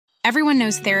Everyone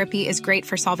knows therapy is great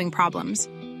for solving problems,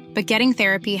 but getting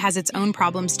therapy has its own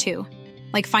problems too,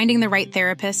 like finding the right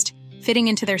therapist, fitting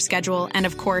into their schedule, and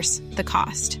of course, the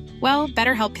cost. Well,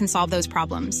 BetterHelp can solve those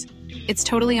problems. It's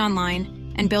totally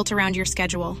online and built around your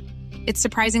schedule. It's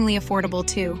surprisingly affordable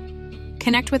too.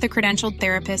 Connect with a credentialed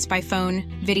therapist by phone,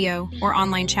 video, or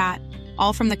online chat,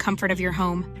 all from the comfort of your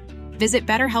home. Visit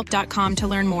BetterHelp.com to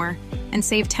learn more and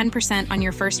save 10% on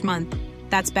your first month.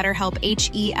 That's BetterHelp,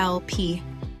 H-E-L-P.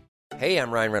 Hey,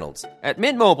 I'm Ryan Reynolds. At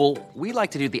Mint Mobile, we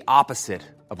like to do the opposite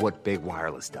of what Big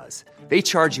Wireless does. They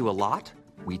charge you a lot,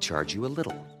 we charge you a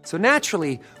little. So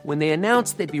naturally, when they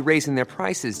announced they'd be raising their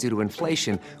prices due to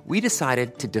inflation, we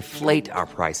decided to deflate our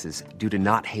prices due to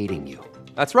not hating you.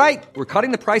 That's right. We're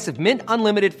cutting the price of Mint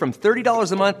Unlimited from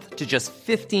 $30 a month to just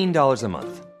 $15 a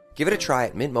month. Give it a try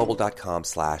at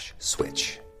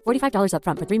mintmobile.com/switch. $45 up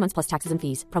front for 3 months plus taxes and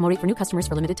fees. Promo rate for new customers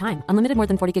for limited time. Unlimited more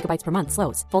than 40 gigabytes per month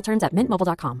slows. Full terms at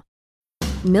mintmobile.com.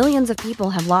 Millions of people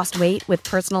have lost weight with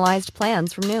personalized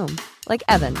plans from Noom. Like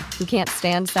Evan, who can't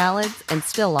stand salads and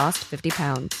still lost 50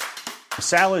 pounds.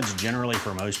 Salads generally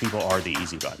for most people are the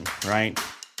easy button, right?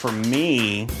 For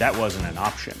me, that wasn't an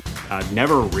option. I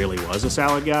never really was a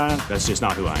salad guy. That's just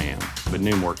not who I am. But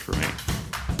Noom worked for me.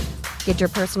 Get your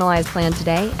personalized plan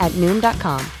today at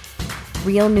Noom.com.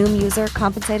 Real Noom user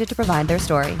compensated to provide their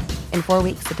story. In 4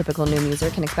 weeks, the typical Noom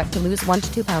user can expect to lose 1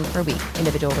 to 2 pounds per week.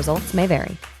 Individual results may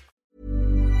vary.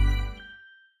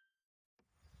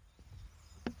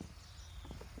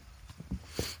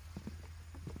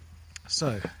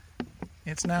 So,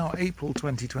 it's now April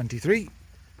 2023,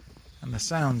 and the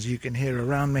sounds you can hear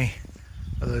around me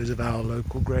are those of our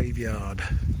local graveyard.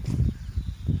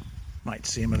 Might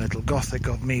seem a little gothic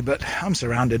of me, but I'm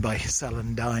surrounded by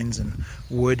celandines and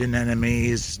wood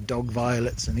anemones, dog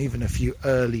violets, and even a few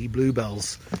early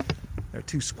bluebells. There are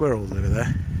 2 squirrels over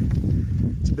there.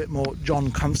 It's a bit more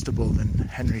John Constable than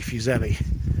Henry Fuseli.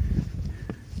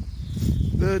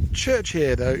 The church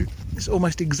here, though, is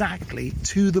almost exactly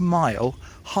to the mile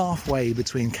halfway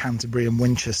between Canterbury and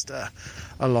Winchester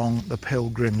along the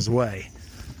Pilgrim's Way.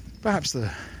 Perhaps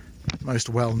the most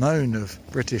well-known of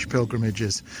British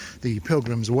pilgrimages, the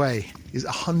Pilgrim's Way, is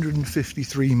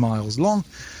 153 miles long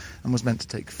and was meant to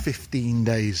take 15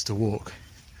 days to walk.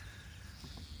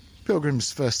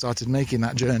 Pilgrims first started making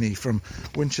that journey from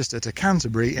Winchester to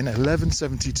Canterbury in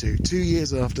 1172, 2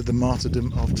 years after the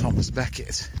martyrdom of Thomas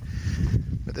Becket.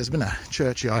 But there's been a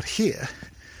churchyard here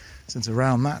since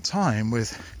around that time,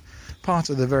 with part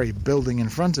of the very building in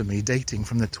front of me dating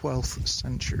from the 12th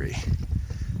century.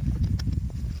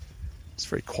 It's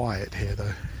very quiet here,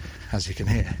 though, as you can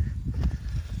hear,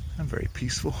 and very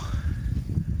peaceful.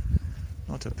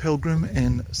 Not a pilgrim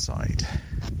in sight.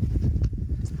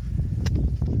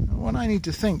 When I need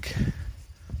to think,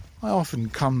 I often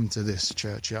come to this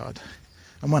churchyard,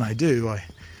 and when I do, I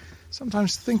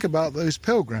sometimes think about those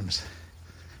pilgrims,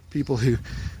 people who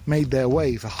made their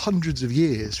way for hundreds of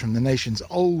years from the nation's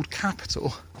old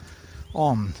capital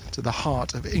on to the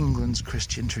heart of England's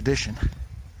Christian tradition.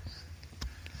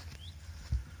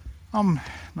 I'm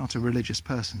not a religious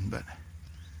person, but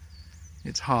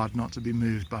it's hard not to be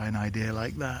moved by an idea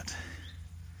like that.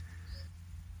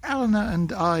 Eleanor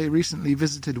and I recently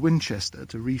visited Winchester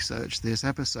to research this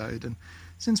episode, and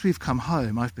since we've come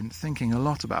home, I've been thinking a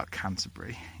lot about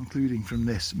Canterbury, including from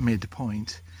this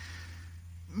midpoint.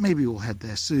 Maybe we'll head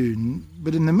there soon,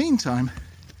 but in the meantime,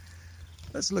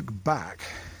 let's look back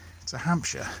to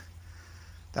Hampshire,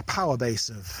 the power base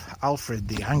of Alfred,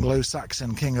 the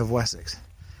Anglo-Saxon King of Wessex,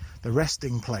 the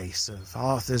resting place of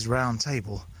Arthur's Round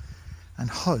Table, and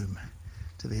home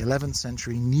to the 11th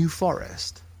century New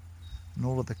Forest and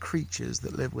all of the creatures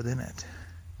that live within it.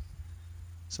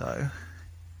 So,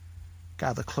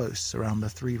 gather close around the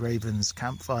Three Ravens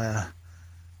campfire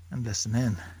and listen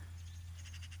in.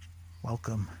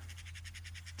 Welcome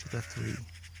to the Three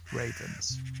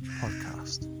Ravens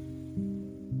podcast.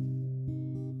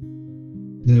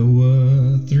 There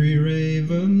were 3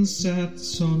 ravens sat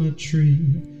on a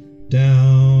tree,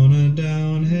 down a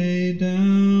down, hey,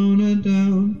 down a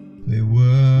down. They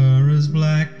were as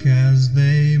black as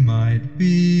they might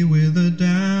be with a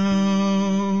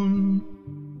down.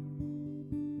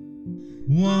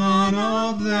 One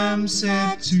of them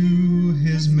said to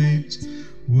his mate,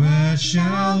 "Where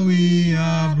shall we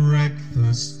our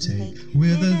breakfast take?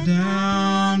 With a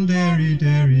down, derry,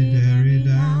 derry, derry,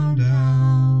 down,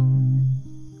 down."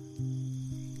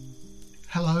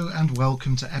 Hello and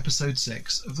welcome to episode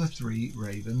 6 of the Three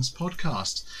Ravens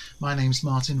podcast. My name's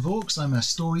Martin Vaux. I'm a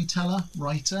storyteller,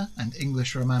 writer and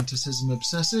English romanticism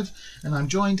obsessive, and I'm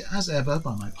joined as ever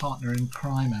by my partner in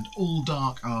crime and all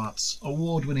dark arts,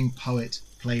 award-winning poet,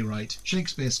 playwright,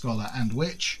 Shakespeare scholar and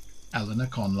witch, Eleanor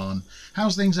Conlon.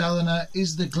 How's things, Eleanor?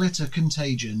 Is the glitter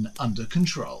contagion under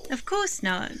control? Of course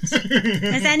not.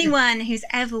 As anyone who's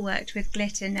ever worked with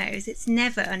glitter knows, it's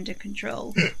never under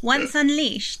control. Once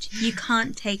unleashed, you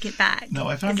can't take it back. No,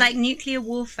 I found it's like nuclear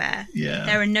warfare. Yeah.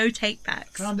 There are no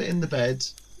take-backs. Found it in the bed,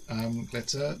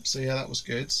 glitter, so yeah, that was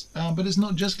good. But it's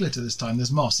not just glitter this time,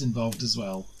 there's moss involved as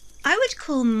well. I would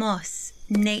call moss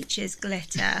nature's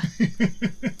glitter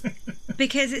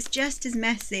because it's just as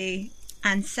messy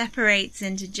and separates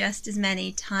into just as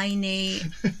many tiny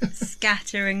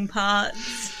scattering parts.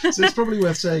 So it's probably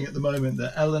worth saying at the moment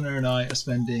that Eleanor and I are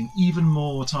spending even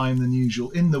more time than usual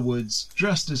in the woods,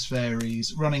 dressed as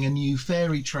fairies, running a new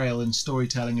fairy trail and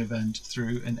storytelling event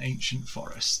through an ancient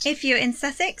forest. If you're in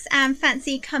Sussex and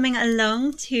fancy coming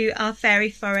along to our fairy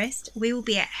forest, we will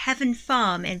be at Heaven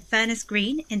Farm in Furness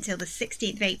Green until the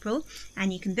 16th of April,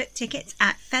 and you can book tickets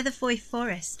at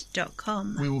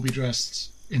featherfoyforest.com. We will be dressed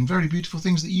in very beautiful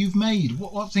things that you've made.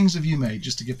 What things have you made,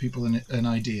 just to give people an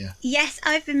idea? Yes,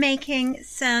 I've been making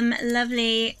some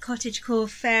lovely cottagecore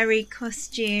fairy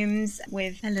costumes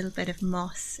with a little bit of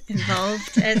moss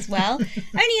involved as well.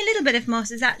 Only a little bit of moss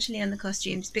is actually on the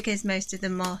costumes because most of the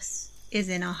moss is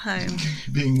in our home.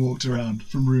 Being walked around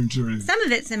from room to room. Some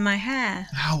of it's in my hair.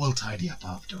 We'll tidy up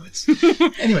afterwards.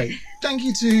 Anyway, thank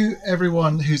you to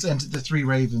everyone who's entered the Three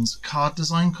Ravens card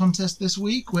design contest this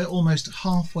week. We're almost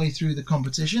halfway through the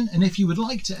competition, and if you would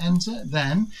like to enter,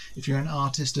 then if you're an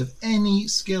artist of any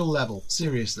skill level,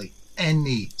 seriously,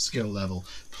 any skill level,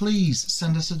 please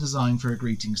send us a design for a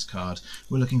greetings card.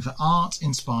 We're looking for art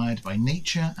inspired by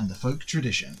nature and the folk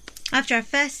tradition. After our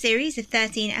first series of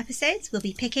 13 episodes, we'll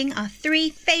be picking our 3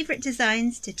 favourite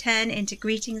designs to turn into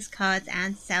greetings cards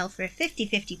and sell for a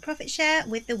 50-50 profit share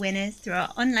with the winners through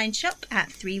our online shop at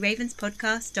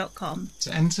threeravenspodcast.com.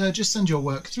 To enter, just send your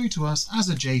work through to us as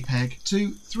a JPEG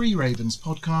to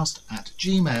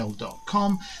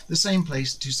threeravenspodcast@gmail.com, the same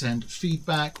place to send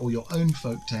feedback or your own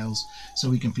folk tales so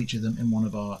we can feature them in one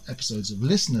of our episodes of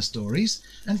listener stories.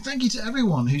 And thank you to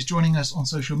everyone who's joining us on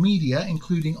social media,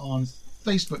 including on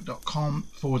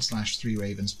Facebook.com/Three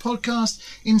Ravens Podcast,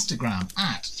 Instagram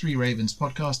 @Three Ravens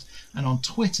Podcast, and on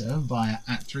Twitter via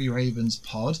 @Three Ravens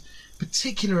Pod.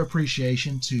 Particular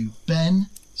appreciation to Ben,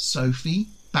 Sophie,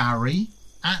 Barry,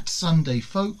 @Sunday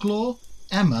Folklore,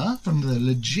 Emma from the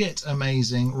legit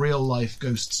amazing Real Life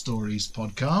Ghost Stories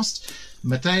podcast,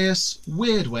 Matthias,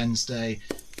 Weird Wednesday,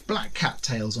 Black Cat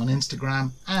Tales on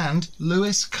Instagram, and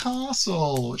Lewis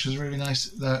Castle, which is really nice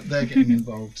that they're getting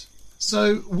involved.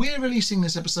 So we're releasing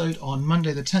this episode on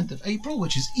Monday the 10th of April,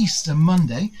 which is Easter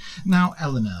Monday. Now,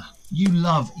 Eleanor, you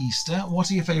love Easter. What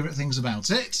are your favourite things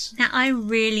about it? Now, I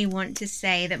really want to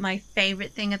say that my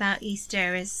favourite thing about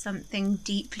Easter is something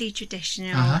deeply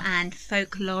traditional and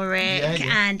folkloric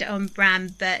and on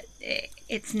brand, but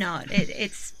it's not.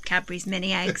 It's Cadbury's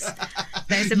mini eggs.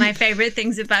 Those are my favourite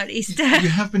things about Easter. You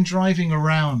have been driving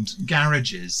around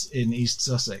garages in East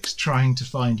Sussex trying to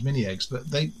find mini eggs,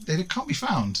 but they can't be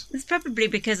found. It's probably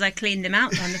because I cleaned them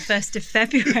out on the 1st of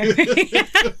February.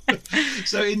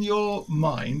 So in your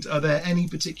mind, are there any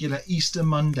particular Easter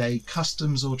Monday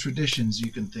customs or traditions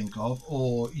you can think of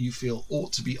or you feel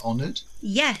ought to be honoured?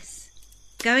 Yes.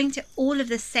 Going to all of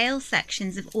the sale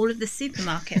sections of all of the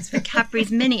supermarkets for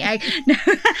Cadbury's mini egg. No,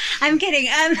 I'm kidding.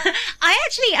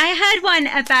 I heard one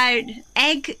about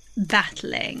egg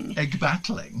battling. Egg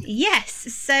battling?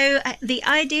 Yes. So the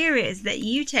idea is that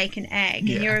you take an egg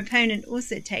and your opponent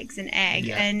also takes an egg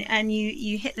and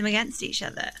you hit them against each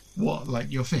other. What,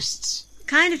 like your fists?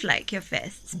 Kind of like your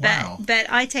fists, but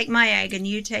I take my egg and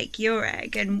you take your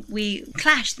egg and we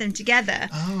clash them together.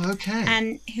 Oh, okay.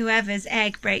 And whoever's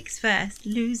egg breaks first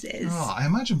loses. Oh, I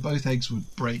imagine both eggs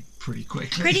would break pretty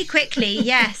quickly. Pretty quickly,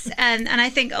 yes. And I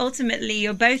think ultimately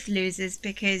you're both losers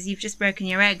because you've just broken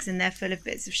your eggs and they're full of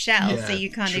bits of shell, so you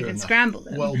can't even scramble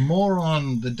them. Well, more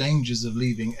on the dangers of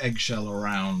leaving eggshell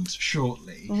around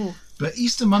shortly. Ooh. But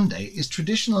Easter Monday is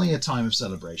traditionally a time of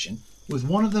celebration, with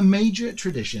one of the major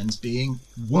traditions being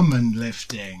woman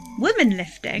lifting. Woman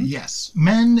lifting? Yes.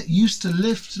 Men used to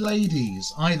lift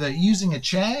ladies, either using a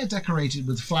chair decorated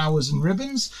with flowers and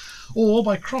ribbons, or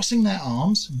by crossing their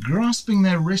arms, grasping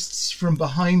their wrists from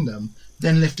behind them,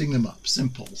 then lifting them up.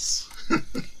 Simples.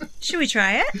 Should we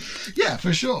try it? Yeah,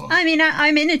 for sure. I mean,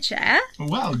 I'm in a chair.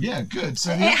 Well, yeah, good.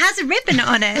 So it has a ribbon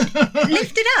on it.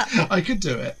 Lift it up. I could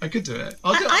do it.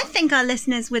 I think our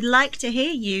listeners would like to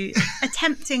hear you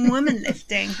attempting woman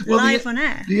lifting live on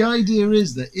air. The idea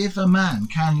is that if a man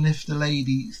can lift a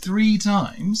lady 3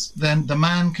 times, then the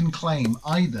man can claim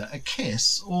either a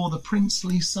kiss or the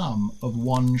princely sum of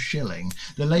 1 shilling.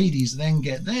 The ladies then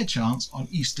get their chance on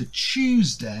Easter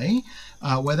Tuesday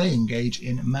where they engage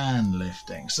in man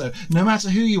lifting. So no matter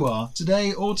who you are,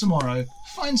 today or tomorrow,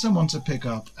 find someone to pick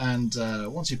up, and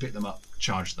once you pick them up,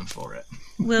 charge them for it.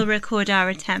 We'll record our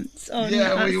attempts on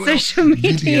we will. social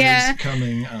media. Videos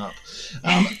coming up.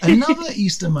 Another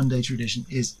Easter Monday tradition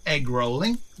is egg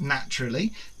rolling,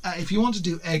 naturally. If you want to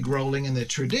do egg rolling in the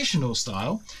traditional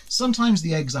style, sometimes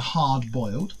the eggs are hard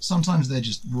boiled, sometimes they're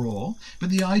just raw,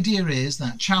 but the idea is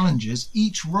that challengers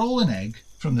each roll an egg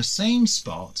from the same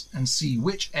spot and see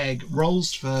which egg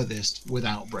rolls furthest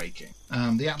without breaking.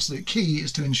 The absolute key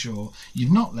is to ensure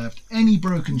you've not left any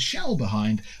broken shell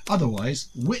behind, otherwise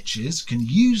witches can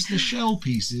use the shell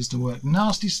pieces to work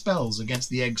nasty spells against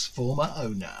the egg's former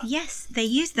owner. Yes, they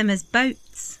use them as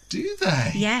boats. Do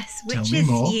they? Yes, witches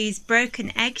use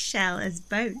broken eggshell as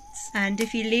boats, and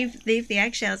if you leave the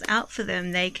eggshells out for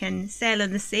them, they can sail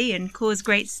on the sea and cause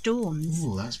great storms.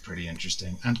 Ooh, that's pretty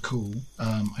interesting and cool.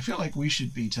 I feel like we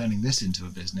should be turning this into a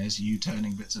business, you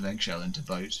turning bits of eggshell into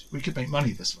boats. We could make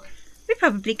money this way. We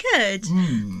probably could.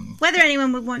 Whether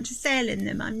anyone would want to sail in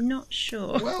them, I'm not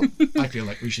sure. Well, I feel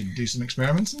like we should do some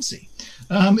experiments and see.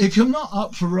 If you're not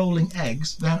up for rolling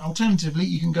eggs, then alternatively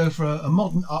you can go for a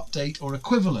modern update or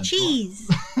equivalent.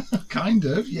 Cheese. Kind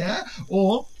of, yeah.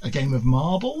 Or a game of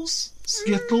marbles,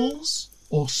 skittles,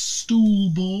 or stool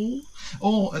ball.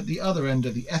 Or at the other end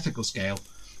of the ethical scale,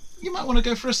 you might want to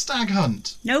go for a stag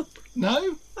hunt. Nope.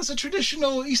 No? That's a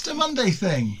traditional Easter Monday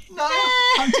thing. No?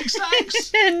 Hunting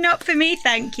stags? Not for me,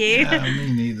 thank you. No,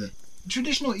 me neither.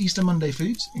 Traditional Easter Monday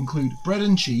foods include bread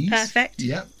and cheese. Perfect.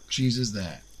 Yep, cheese is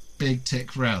there. Big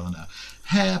tick for Eleanor.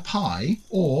 Hare pie,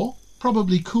 or,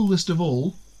 probably coolest of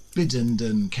all,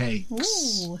 Biddenden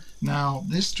cakes. Ooh. Now,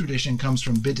 this tradition comes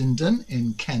from Biddenden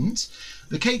in Kent.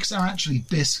 The cakes are actually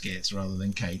biscuits rather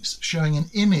than cakes, showing an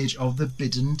image of the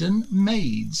Biddenden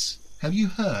maids. Have you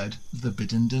heard of the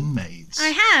Biddenden maids? I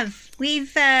have.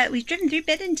 We've driven through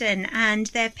Biddenden, and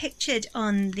they're pictured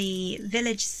on the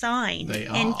village sign. They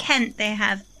are. In Kent, they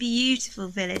have beautiful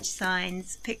village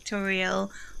signs,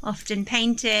 pictorial, often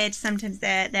painted. Sometimes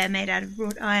they're made out of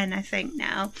wrought iron, I think,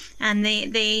 now. And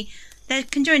they're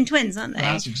conjoined twins, aren't they?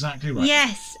 That's exactly right.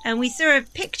 Yes, and we saw a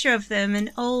picture of them, an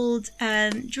old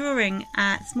drawing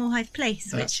at Smallhithe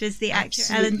Place, which was the actor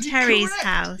Ellen Terry's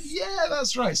house. Yeah,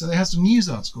 that's right. So they had some news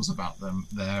articles about them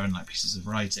there and like pieces of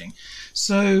writing.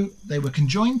 So they were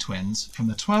conjoined twins from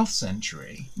the 12th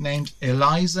century, named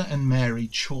Eliza and Mary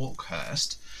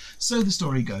Chalkhurst. So the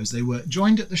story goes, they were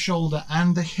joined at the shoulder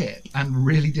and the hip and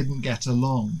really didn't get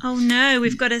along. Oh no,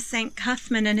 we've got a St.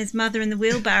 Cuthman and his mother in the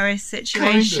wheelbarrow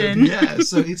situation. Kind of, yeah.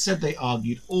 So it said they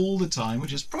argued all the time,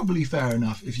 which is probably fair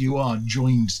enough. If you are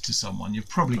joined to someone, you're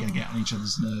probably going to get on each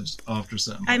other's nerves after a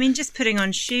certain point. I mean, just putting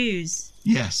on shoes.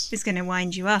 Yes. Is going to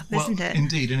wind you up, isn't it?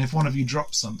 Indeed, and if one of you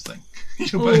drops something,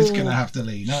 you're both going to have to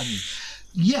lean, aren't you?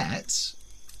 Yet,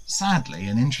 sadly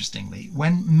and interestingly,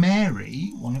 when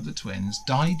Mary, one of the twins,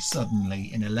 died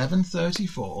suddenly in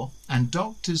 1134, and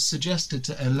doctors suggested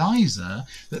to Eliza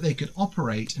that they could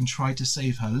operate and try to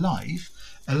save her life,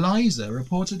 Eliza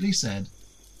reportedly said,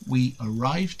 "We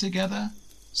arrived together,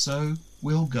 so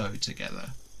we'll go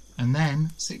together." And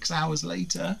then, 6 hours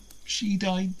later, she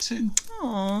died too.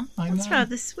 Aw, that's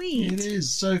rather sweet. It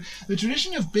is. So the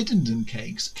tradition of Biddenden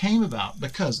cakes came about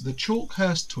because the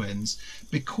Chalkhurst twins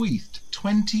bequeathed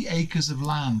 20 acres of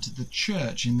land to the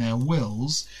church in their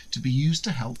wills to be used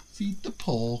to help feed the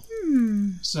poor.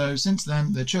 So since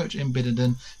then, the church in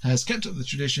Biddenden has kept up the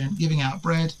tradition, giving out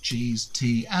bread, cheese,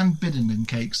 tea and Biddenden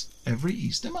cakes every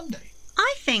Easter Monday.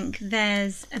 I think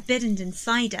there's a Biddenden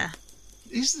cider.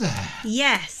 Is there?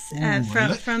 Yes,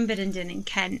 from Biddenden in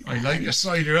Kent. I like a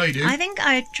cider, I do. I think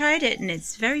I tried it and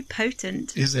it's very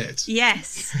potent. Is it?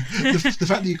 Yes. the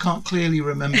fact that you can't clearly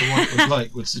remember what it was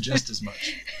like would suggest as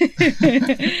much. Well,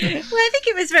 I think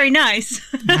it was very nice.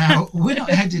 Now, we're not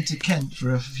headed to Kent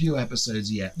for a few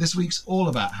episodes yet. This week's all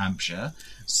about Hampshire.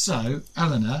 So,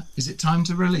 Eleanor, is it time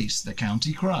to release the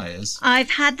county criers?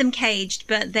 I've had them caged,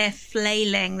 but they're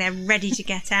flailing. They're ready to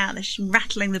get out. They're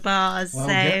rattling the bars. Well,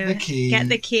 so get the key. Get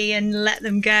the key and let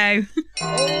them go.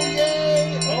 Oh,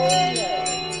 yay! Oh, yeah!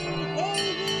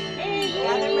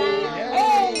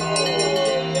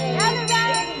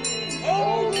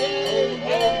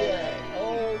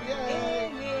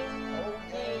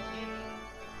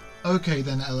 Okay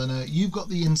then, Eleanor, you've got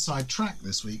the inside track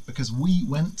this week because we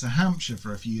went to Hampshire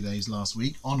for a few days last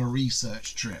week on a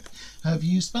research trip. Have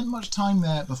you spent much time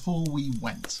there before we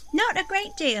went? Not a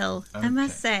great deal, Okay. I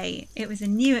must say. It was a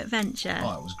new adventure.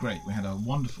 Oh, it was great. We had a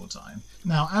wonderful time.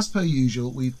 Now, as per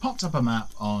usual, we've popped up a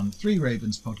map on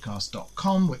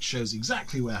threeravenspodcast.com which shows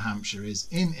exactly where Hampshire is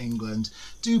in England.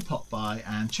 Do pop by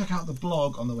and check out the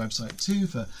blog on the website too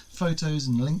for photos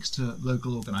and links to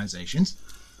local organisations.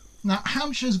 Now,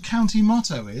 Hampshire's county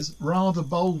motto is, rather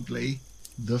boldly,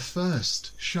 the first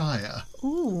Shire.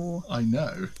 Ooh. I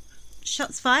know.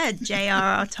 Shots fired,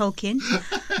 J.R.R. Tolkien.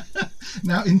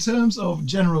 Now, in terms of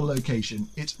general location,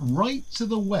 it's right to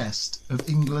the west of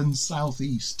England's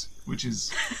southeast, which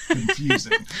is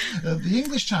confusing. The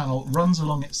English Channel runs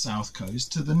along its south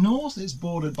coast. To the north, it's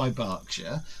bordered by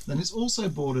Berkshire. Then it's also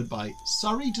bordered by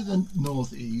Surrey to the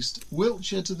northeast,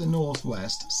 Wiltshire to the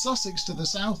northwest, Sussex to the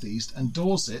southeast, and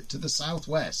Dorset to the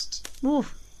southwest.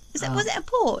 Oof. Was it a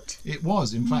port? It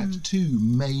was. In fact, two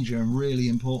major and really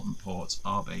important ports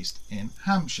are based in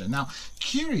Hampshire. Now,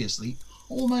 curiously,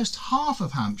 almost half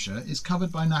of Hampshire is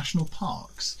covered by national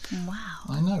parks. Wow.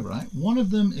 I know, right? One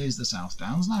of them is the South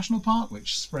Downs National Park,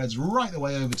 which spreads right the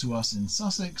way over to us in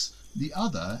Sussex. The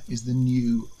other is the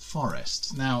New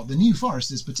Forest. Now, the New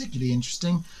Forest is particularly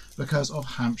interesting because of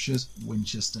Hampshire's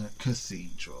Winchester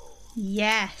Cathedral.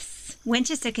 Yes.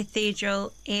 Winchester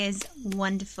Cathedral is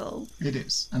wonderful. It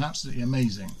is an absolutely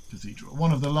amazing cathedral,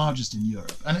 one of the largest in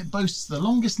Europe, and it boasts the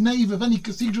longest nave of any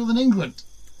cathedral in England.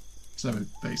 So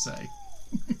they say.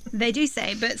 They do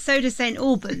say, but so does St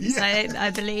Albans, yeah. I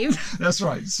believe. That's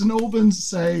right. St Albans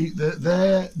say that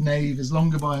their nave is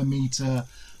longer by a metre.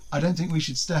 I don't think we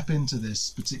should step into this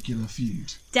particular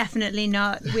feud. Definitely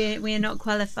not. We're not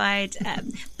qualified.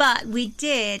 But we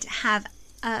did have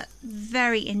a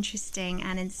very interesting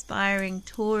and inspiring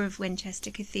tour of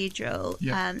Winchester Cathedral.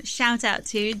 Yep. Shout out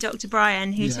to Dr.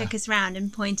 Brian, who took us round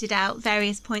and pointed out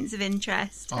various points of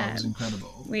interest. Oh, it was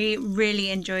incredible. We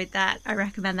really enjoyed that. I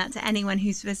recommend that to anyone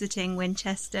who's visiting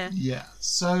Winchester. Yeah.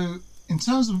 So, in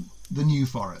terms of the New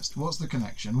Forest, what's the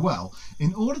connection? Well,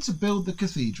 in order to build the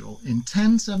cathedral in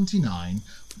 1079,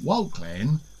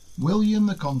 Walclain, William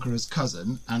the Conqueror's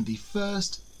cousin and the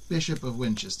first Bishop of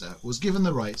Winchester, was given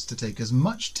the rights to take as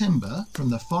much timber from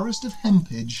the forest of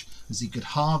Hempage as he could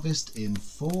harvest in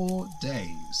 4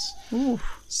 days. Ooh.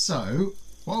 So,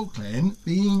 Walclain,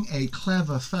 being a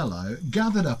clever fellow,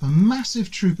 gathered up a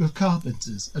massive troop of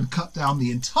carpenters and cut down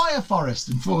the entire forest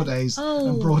in 4 days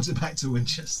and brought it back to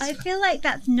Winchester. I feel like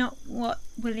that's not what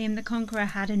William the Conqueror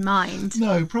had in mind.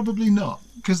 No, probably not,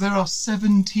 because there are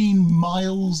 17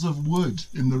 miles of wood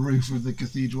in the roof of the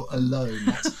cathedral alone.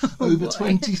 That's over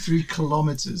 23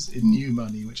 kilometres in new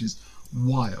money, which is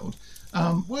wild.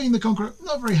 William the Conqueror,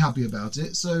 not very happy about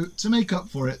it, so to make up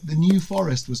for it, the New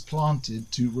Forest was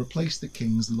planted to replace the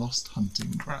king's lost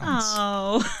hunting grounds.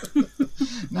 Oh.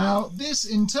 Now, this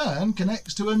in turn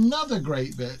connects to another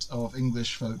great bit of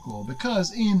English folklore,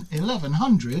 because in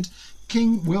 1100,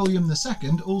 King William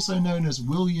II, also known as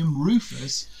William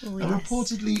Rufus, a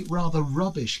reportedly rather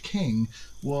rubbish king,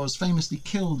 was famously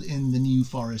killed in the New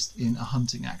Forest in a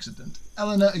hunting accident.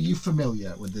 Eleanor, are you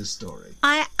familiar with this story?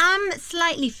 I am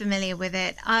slightly familiar with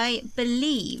it. I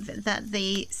believe that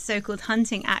the so-called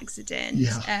hunting accident,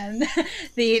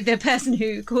 the person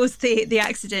who caused the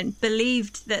accident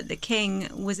believed that the king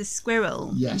was a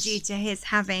squirrel due to his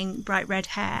having bright red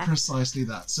hair. Precisely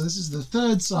that. So this is the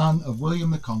third son of William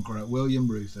the Conqueror, William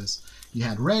Rufus. He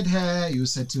had red hair, he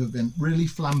was said to have been really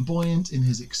flamboyant in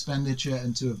his expenditure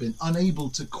and to have been unable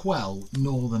to quell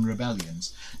northern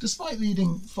rebellions, despite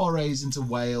leading forays into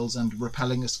Wales and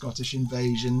repelling a Scottish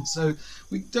invasion, so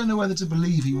we don't know whether to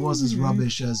believe he was as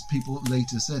rubbish as people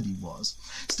later said he was.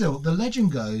 Still, the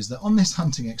legend goes that on this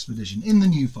hunting expedition in the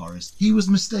New Forest, he was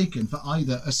mistaken for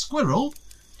either a squirrel...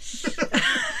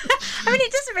 I mean,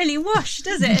 it doesn't really wash,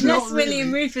 does it? Unless really.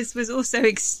 William Rufus was also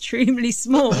extremely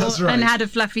small and had a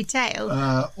fluffy tail.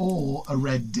 Or a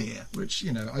red deer, which,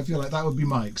 you know, I feel like that would be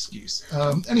my excuse.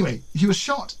 Anyway, he was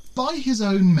shot by his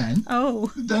own men.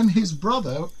 Oh. Then his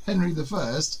brother, Henry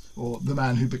I, or the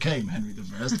man who became Henry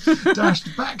I,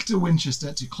 dashed back to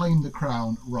Winchester to claim the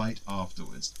crown right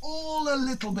afterwards. All a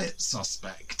little bit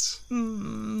suspect.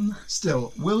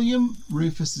 Still, William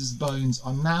Rufus's bones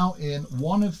are now in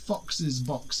one of Fox's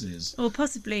boxes. Or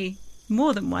possibly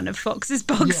more than one of Fox's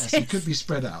boxes. Yes, it could be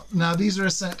spread out. Now, these are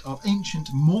a set of ancient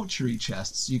mortuary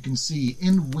chests you can see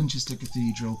in Winchester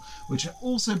Cathedral, which are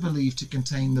also believed to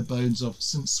contain the bones of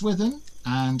St Swithin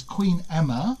and Queen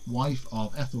Emma, wife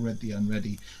of Ethelred the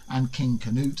Unready, and King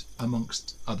Canute,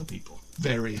 amongst other people.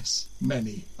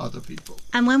 Many other people.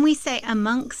 And when we say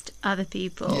amongst other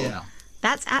people... Yeah.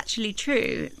 That's actually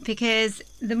true, because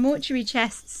the mortuary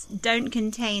chests don't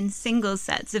contain single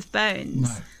sets of bones.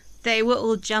 No. They were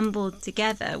all jumbled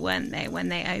together, weren't they, when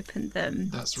they opened them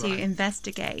That's to right.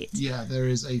 investigate? Yeah, there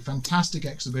is a fantastic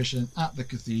exhibition at the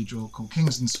cathedral called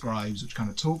Kings and Scribes, which kind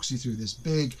of talks you through this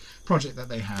big project that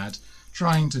they had,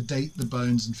 trying to date the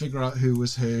bones and figure out who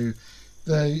was who.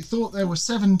 They thought there were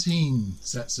 17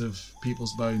 sets of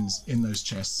people's bones in those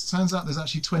chests. Turns out there's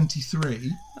actually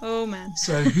 23. Oh, man.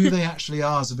 So who they actually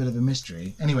are is a bit of a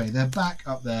mystery. Anyway, they're back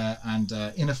up there, and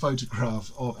in a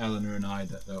photograph of Eleanor and I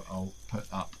that I'll put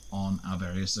up on our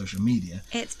various social media.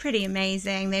 It's pretty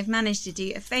amazing. They've managed to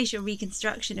do a facial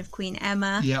reconstruction of Queen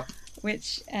Emma. Yep.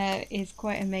 Which is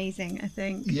quite amazing, I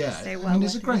think. Yeah, So I mean,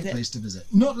 it's a great place to visit.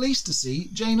 Not least to see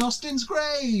Jane Austen's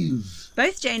grave.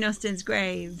 Both Jane Austen's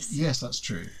graves. Yes, that's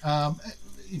true.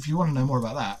 If you want to know more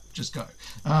about that, just go.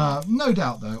 No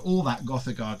doubt, though, all that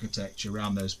Gothic architecture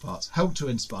around those parts helped to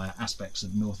inspire aspects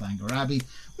of Northanger Abbey,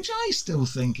 which I still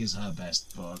think is her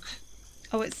best book.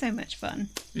 Oh, it's so much fun.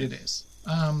 It is.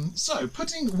 So,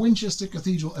 putting Winchester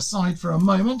Cathedral aside for a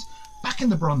moment, back in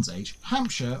the Bronze Age,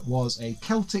 Hampshire was a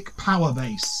Celtic power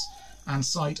base and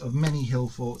site of many hill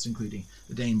forts, including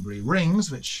the Danebury Rings,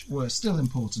 which were still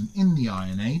important in the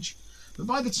Iron Age. But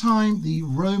by the time the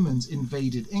Romans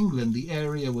invaded England, the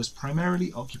area was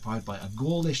primarily occupied by a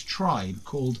Gaulish tribe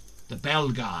called the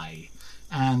Belgae.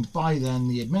 And by then,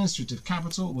 the administrative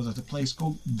capital was at a place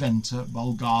called Venter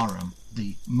Bulgarum,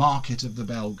 the market of the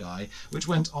Belgae, which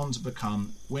went on to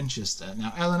become Winchester.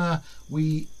 Now, Eleanor,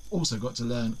 we also got to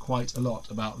learn quite a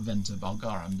lot about Venter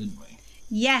Bulgarum, didn't we?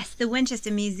 Yes, the Winchester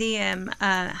Museum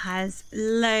has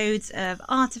loads of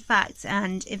artefacts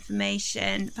and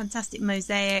information, fantastic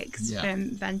mosaics from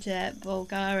Venter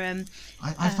Bulgarum.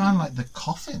 I found like the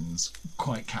coffins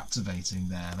quite captivating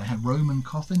there. They had Roman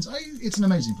coffins. It's an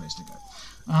amazing place to go.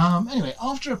 Anyway,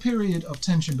 after a period of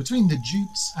tension between the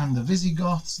Jutes and the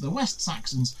Visigoths, the West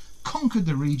Saxons conquered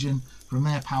the region from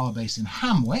their power base in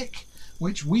Hamwick,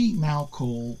 which we now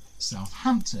call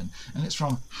Southampton. And it's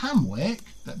from Hamwick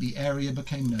that the area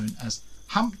became known as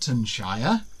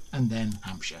Hamptonshire and then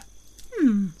Hampshire.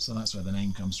 So that's where the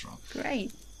name comes from.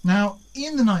 Great. Now,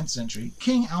 in the 9th century,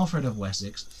 King Alfred of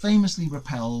Wessex famously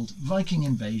repelled Viking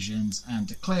invasions and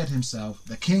declared himself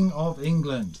the King of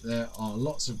England. There are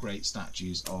lots of great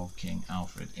statues of King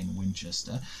Alfred in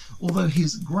Winchester, although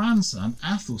his grandson,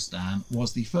 Athelstan,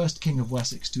 was the first King of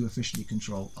Wessex to officially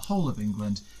control the whole of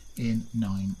England in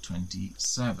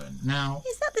 927. Now,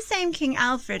 is that the same King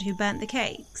Alfred who burnt the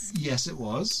cakes? Yes, it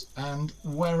was. And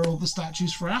where are all the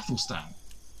statues for Athelstan?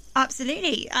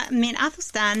 Absolutely. I mean,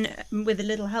 Athelstan, with a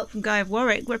little help from Guy of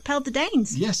Warwick, repelled the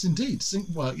Danes. Yes, indeed.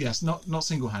 Well, yes, not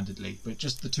single-handedly, but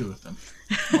just the two of them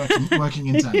working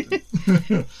in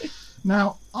tandem.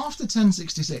 Now, after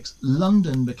 1066,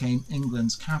 London became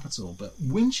England's capital, but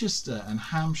Winchester and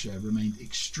Hampshire remained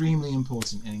extremely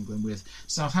important in England, with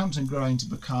Southampton growing to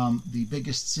become the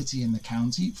biggest city in the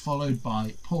county, followed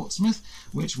by Portsmouth,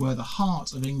 which were the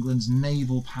heart of England's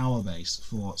naval power base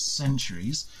for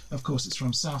centuries. Of course, it's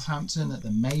from Southampton that the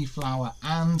Mayflower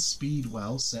and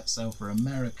Speedwell set sail for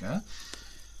America.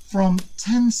 From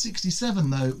 1067,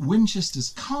 though,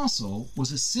 Winchester's castle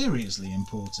was a seriously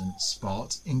important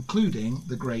spot, including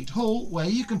the Great Hall, where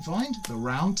you can find the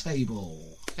Round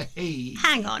Table. Hey.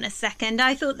 Hang on a second,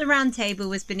 I thought the Round Table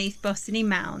was beneath Botany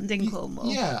Mound in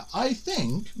Cornwall. Yeah, I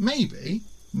think maybe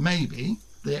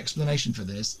the explanation for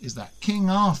this is that King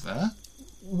Arthur,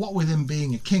 what with him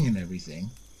being a king and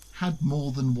everything, had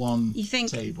more than one you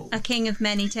think table. A king of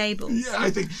many tables? Yeah,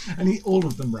 I think, and all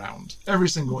of them round. Every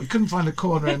single one. He couldn't find a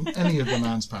corner in any of the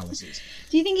man's palaces.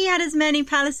 Do you think he had as many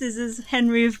palaces as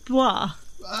Henry of Blois?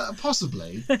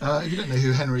 Possibly. If you don't know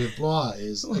who Henry of Blois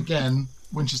is, again,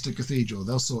 Winchester Cathedral,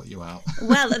 they'll sort you out.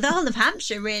 Well, the whole of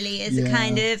Hampshire really is a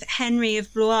kind of Henry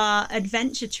of Blois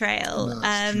adventure trail,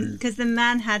 because the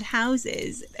man had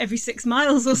houses every 6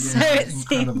 miles or so, it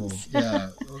incredible. seems. Yeah,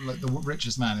 like the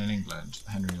richest man in England,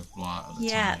 Henry of Blois at the time.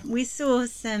 Yeah, we saw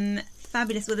some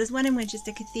fabulous, well, there's one in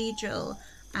Winchester Cathedral,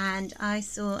 and I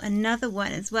saw another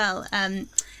one as well.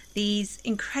 These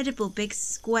incredible big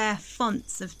square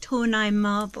fonts of Tournai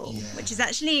marble, which is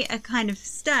actually a kind of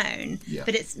stone,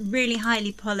 but it's really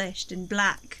highly polished and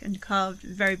black and carved,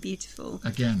 very beautiful.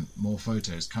 Again, more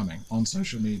photos coming on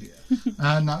social media.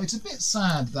 Now, it's a bit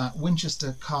sad that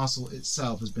Winchester Castle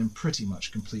itself has been pretty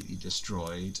much completely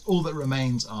destroyed. All that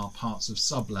remains are parts of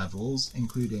sub-levels,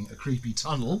 including a creepy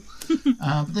tunnel.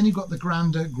 But then you've got the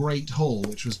grander Great Hall,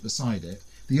 which was beside it.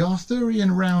 The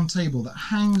Arthurian round table that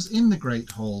hangs in the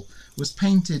Great Hall was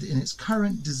painted in its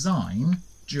current design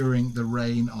during the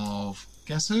reign of,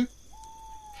 guess who?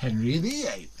 Henry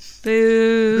VIII.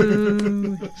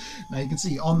 Boo! Now you can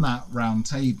see on that round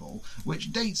table,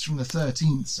 which dates from the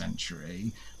 13th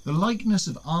century, the likeness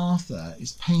of Arthur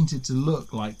is painted to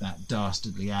look like that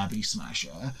dastardly abbey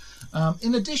smasher.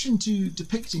 In addition to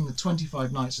depicting the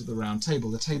 25 Knights of the Round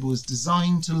Table, the table is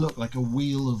designed to look like a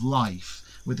wheel of life,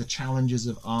 with the challenges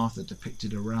of Arthur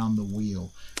depicted around the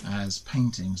wheel as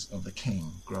paintings of the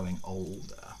king growing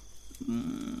older.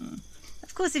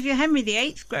 Of course, if you're Henry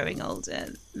VIII growing older,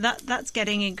 that's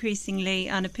getting increasingly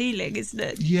unappealing, isn't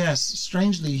it? Yes,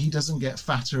 strangely, he doesn't get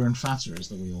fatter and fatter as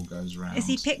the wheel goes round. Is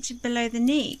he pictured below the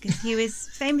knee? Because he was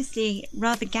famously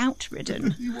rather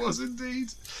gout-ridden. He was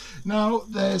indeed. Now,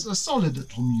 there's a solid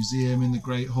little museum in the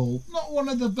Great Hall. Not one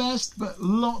of the best, but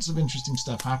lots of interesting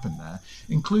stuff happened there,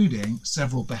 including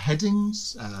several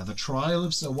beheadings, the trial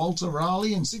of Sir Walter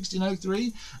Raleigh in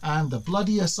 1603, and the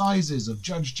bloody assizes of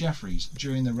Judge Jeffreys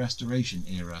during the Restoration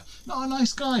era. Not a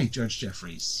nice guy, Judge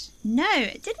Jeffreys. No,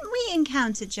 didn't we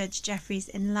encounter Judge Jeffreys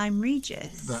in Lyme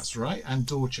Regis? That's right, and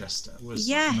Dorchester was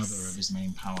another of his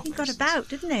main power places. He got about,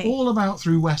 didn't he? All about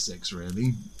through Wessex,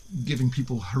 really, giving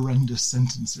people horrendous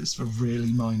sentences for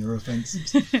really minor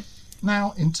offences.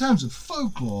 Now, in terms of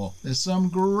folklore, there's some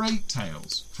great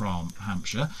tales from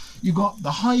Hampshire. You've got the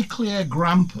Highclere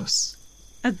Grampus.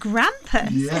 A Grampus?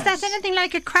 Yes. Is that anything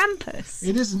like a Krampus?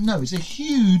 It isn't, no, it's a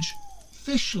huge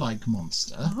fish-like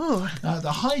monster. Oh. The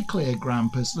Highclere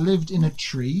Grampus lived in a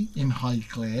tree in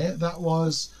Highclere that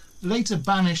was later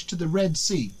banished to the Red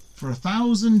Sea for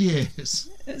 1,000 years.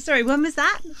 Sorry, when was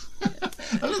that?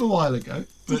 A little while ago.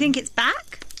 Do you think it's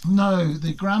back? No,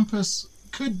 the Grampus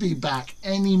could be back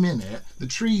any minute. The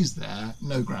tree's there,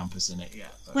 no Grampus in it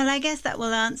yet. Well, I guess that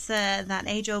will answer that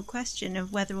age-old question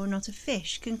of whether or not a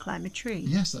fish can climb a tree.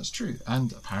 Yes, that's true.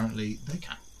 And apparently they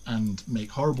can. And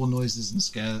make horrible noises and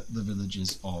scare the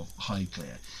villagers of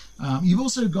Highclere. You've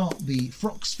also got the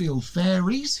Froxfield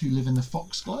Fairies, who live in the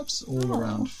foxgloves all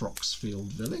around Froxfield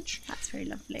Village. That's very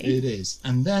lovely. It is.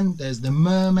 And then there's the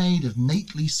Mermaid of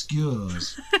Nately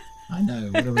Skewers. I know,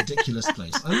 what a ridiculous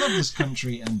place. I love this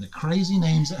country and the crazy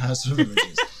names it has for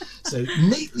villages. So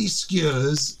Nately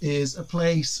Skewers is a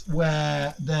place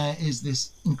where there is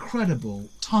this incredible,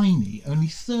 tiny, only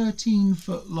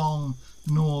 13-foot long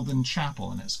northern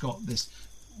chapel, and it's got this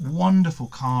wonderful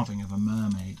carving of a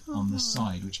mermaid on the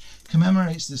side, which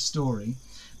commemorates this story.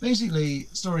 Basically,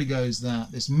 the story goes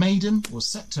that this maiden was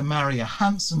set to marry a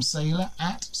handsome sailor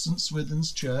at St.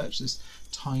 Swithin's Church, this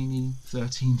tiny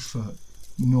 13-foot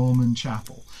Norman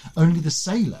chapel. Only the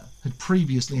sailor had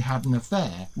previously had an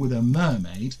affair with a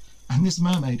mermaid, and this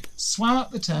mermaid swam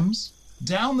up the Thames,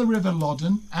 down the River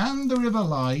Loddon and the River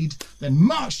Lyde, then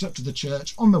marched up to the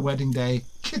church on the wedding day,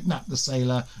 kidnapped the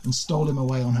sailor and stole him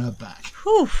away on her back.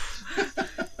 Whew.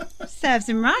 Serves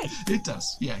him right. It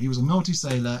does. Yeah, he was a naughty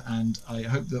sailor, and I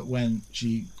hope that when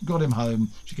she got him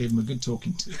home, she gave him a good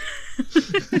talking to.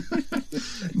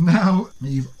 Now,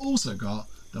 you've also got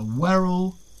the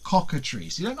Werrell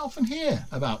cockatrice. You don't often hear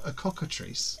about a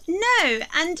cockatrice. No,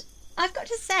 and I've got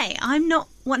to say, I'm not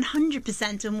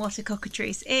 100% on what a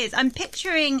cockatrice is. I'm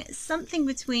picturing something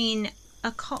between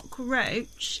a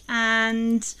cockroach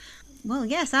and, well,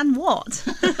 yes, and what?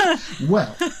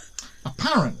 Well,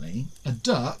 apparently a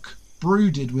duck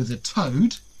brooded with a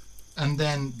toad, and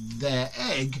then their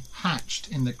egg hatched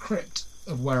in the crypt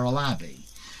of Werrell Abbey.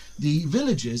 The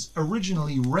villagers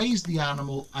originally raised the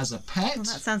animal as a pet. Well,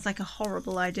 that sounds like a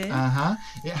horrible idea.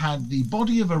 It had the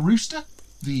body of a rooster,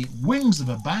 the wings of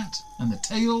a bat, and the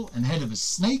tail and head of a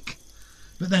snake.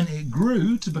 But then it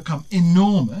grew to become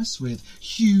enormous, with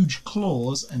huge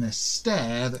claws and a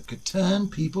stare that could turn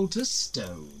people to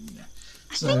stone.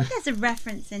 I think there's a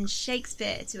reference in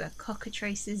Shakespeare to a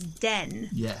cockatrice's den.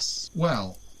 Yes.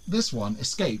 Well, this one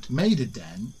escaped, made a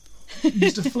den,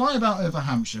 used to fly about over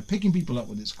Hampshire, picking people up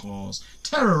with its claws,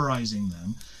 terrorising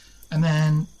them, and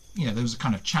then, there was a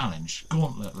kind of challenge,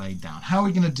 gauntlet laid down. How are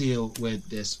we going to deal with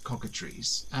this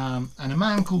cockatrice? And a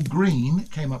man called Green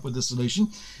came up with a solution.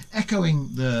 Echoing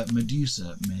the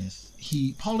Medusa myth,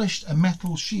 he polished a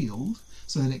metal shield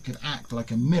so that it could act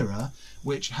like a mirror,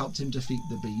 which helped him defeat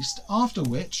the beast, after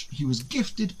which he was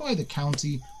gifted by the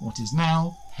county what is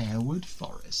now Harewood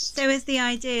Forest. So is the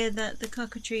idea that the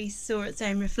cockatrice saw its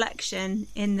own reflection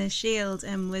in the shield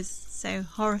and was so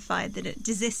horrified that it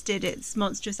desisted its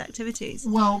monstrous activities?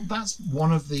 Well, that's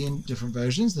one of the different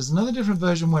versions. There's another different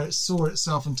version where it saw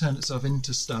itself and turned itself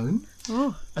into stone.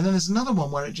 Oh. And then there's another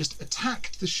one where it just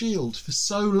attacked the shield for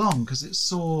so long because it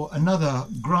saw another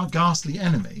ghastly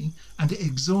enemy and it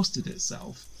exhausted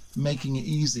itself, making it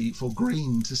easy for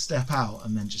Green to step out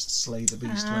and then just slay the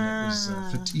beast when it was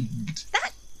fatigued.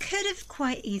 That could have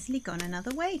quite easily gone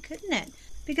another way, couldn't it?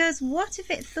 Because what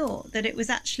if it thought that it was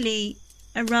actually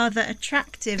a rather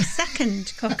attractive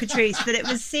second cockatrice that it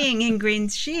was seeing in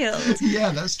Green's shield?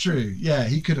 Yeah, that's true. Yeah,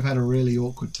 he could have had a really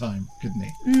awkward time, couldn't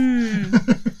he?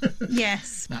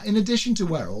 Yes. Now, in addition to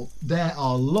Werrell, there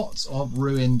are lots of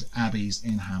ruined abbeys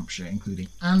in Hampshire, including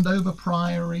Andover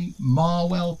Priory,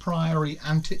 Marwell Priory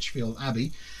and Titchfield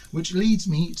Abbey, which leads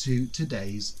me to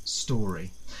today's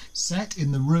story. Set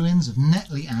in the ruins of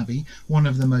Netley Abbey, one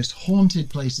of the most haunted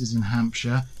places in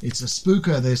Hampshire, it's a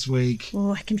spooker this week.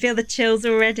 Oh, I can feel the chills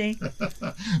already.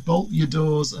 Bolt your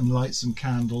doors and light some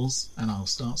candles, and I'll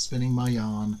start spinning my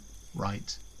yarn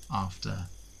right after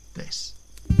this.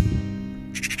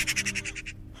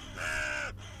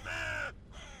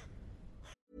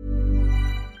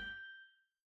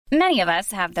 Many of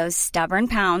us have those stubborn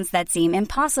pounds that seem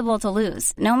impossible to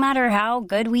lose, no matter how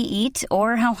good we eat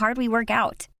or how hard we work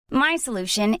out. My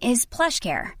solution is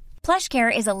PlushCare.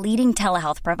 PlushCare is a leading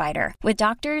telehealth provider with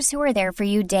doctors who are there for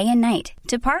you day and night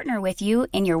to partner with you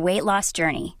in your weight loss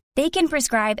journey. They can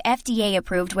prescribe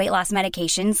FDA-approved weight loss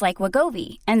medications like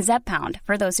Wegovy and Zepbound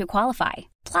for those who qualify.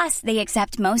 Plus, they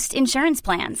accept most insurance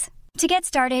plans. To get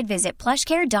started, visit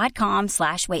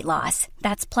plushcare.com/weightloss.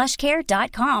 That's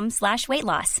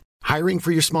plushcare.com/weightloss. Hiring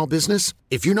for your small business?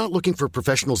 If you're not looking for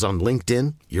professionals on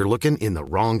LinkedIn, you're looking in the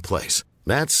wrong place.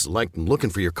 That's like looking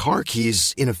for your car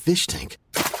keys in a fish tank.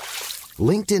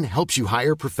 LinkedIn helps you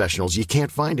hire professionals you can't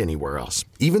find anywhere else,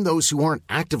 even those who aren't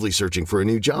actively searching for a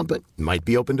new job but might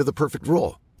be open to the perfect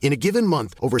role. In a given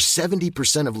month, over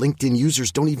 70% of LinkedIn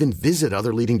users don't even visit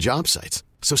other leading job sites.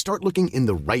 So start looking in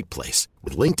the right place.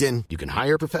 With LinkedIn, you can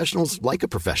hire professionals like a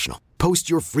professional. Post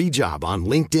your free job on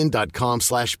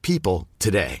linkedin.com/people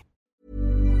today.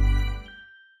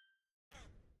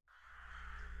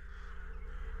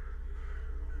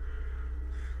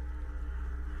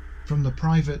 From the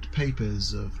private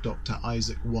papers of Dr.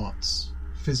 Isaac Watts,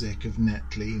 Physic of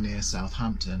Netley near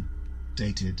Southampton,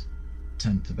 dated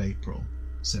 10th of April,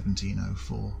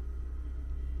 1704.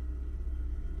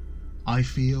 I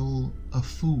feel a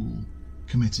fool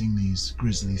committing these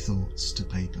grisly thoughts to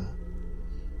paper.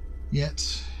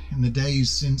 Yet, in the days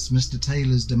since Mr.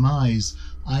 Taylor's demise,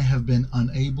 I have been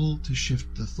unable to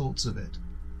shift the thoughts of it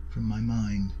from my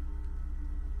mind.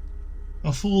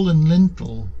 A fallen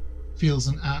lintel feels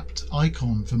an apt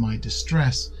icon for my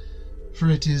distress, for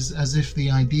it is as if the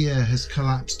idea has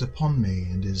collapsed upon me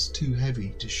and is too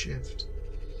heavy to shift.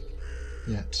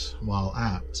 Yet, while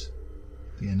apt,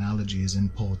 the analogy is in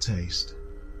poor taste.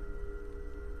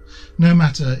 No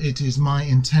matter, it is my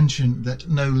intention that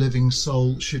no living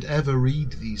soul should ever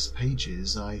read these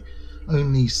pages. I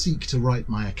only seek to write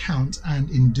my account, and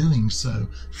in doing so,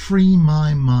 free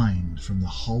my mind from the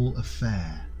whole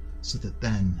affair, so that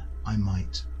then I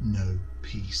might know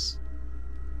peace.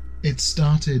 It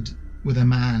started with a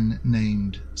man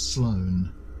named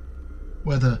Sloane.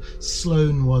 Whether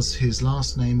Sloane was his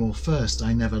last name or first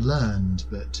I never learned,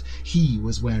 but he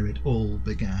was where it all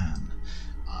began.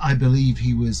 I believe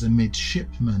he was a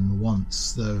midshipman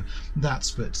once, though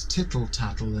that's but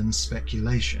tittle-tattle and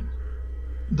speculation.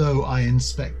 Though I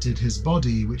inspected his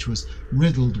body, which was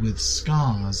riddled with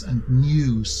scars and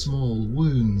new small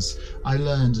wounds, I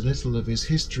learned little of his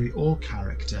history or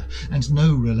character, and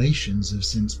no relations have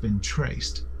since been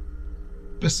traced.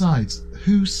 Besides,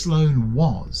 who Sloane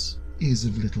was is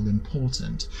of little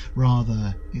importance.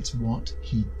 Rather, it's what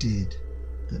he did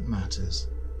that matters.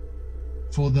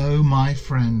 For though my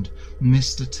friend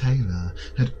Mr. Taylor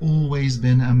had always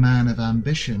been a man of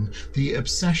ambition, the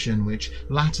obsession which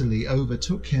latterly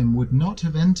overtook him would not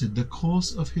have entered the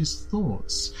course of his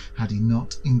thoughts had he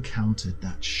not encountered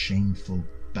that shameful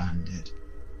bandit.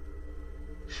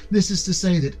 This is to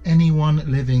say that anyone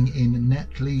living in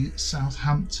Netley,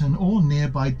 Southampton, or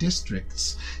nearby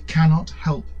districts cannot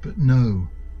help but know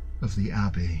of the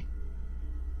Abbey.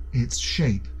 Its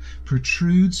shape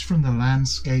protrudes from the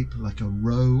landscape like a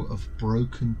row of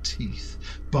broken teeth,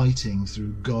 biting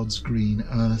through God's green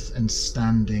earth and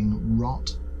standing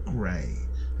rot grey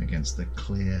against the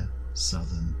clear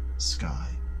southern sky.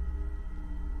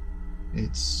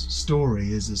 Its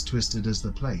story is as twisted as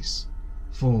the place.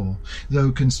 For, though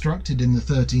constructed in the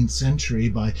 13th century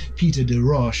by Peter de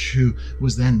Roche, who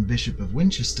was then Bishop of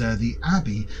Winchester, the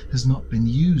abbey has not been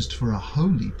used for a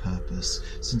holy purpose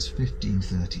since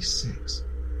 1536.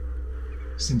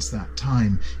 Since that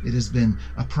time, it has been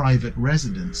a private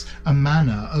residence, a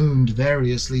manor owned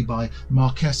variously by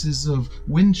Marquesses of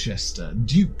Winchester,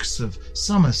 Dukes of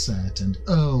Somerset, and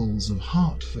Earls of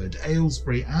Hertford,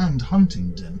 Aylesbury, and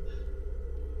Huntingdon.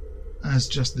 As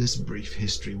just this brief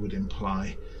history would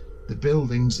imply, the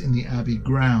buildings in the abbey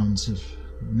grounds have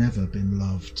never been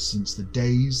loved since the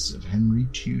days of Henry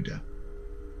Tudor.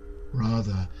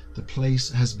 Rather, the place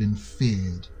has been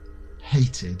feared,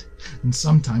 hated, and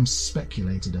sometimes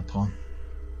speculated upon.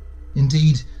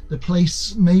 Indeed, the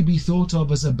place may be thought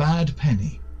of as a bad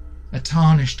penny, a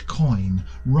tarnished coin,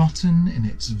 rotten in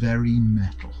its very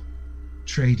metal,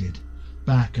 traded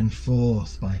back and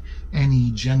forth by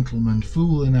any gentleman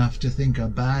fool enough to think a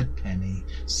bad penny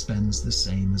spends the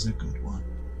same as a good one.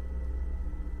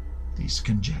 These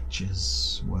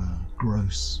conjectures were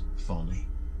gross folly,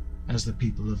 as the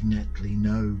people of Netley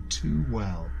know too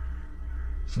well,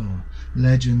 for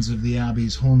legends of the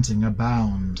Abbey's haunting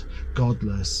abound,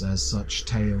 godless as such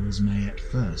tales may at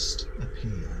first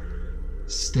appear.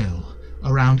 Still,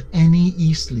 around any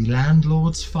Eastleigh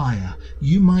landlord's fire,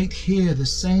 you might hear the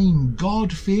same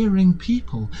God-fearing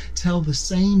people tell the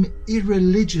same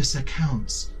irreligious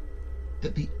accounts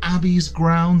that the Abbey's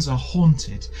grounds are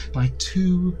haunted by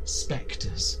two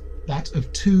spectres, that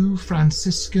of two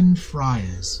Franciscan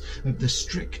friars of the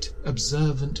strict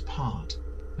observant part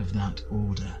of that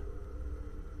order.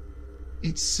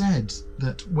 It's said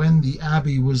that when the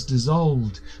abbey was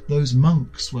dissolved, those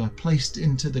monks were placed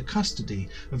into the custody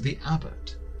of the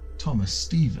abbot, Thomas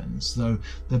Stevens, though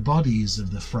the bodies of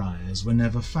the friars were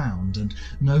never found, and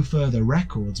no further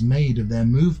records made of their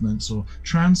movements or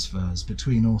transfers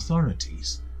between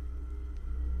authorities.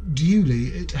 Duly,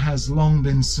 it has long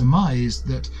been surmised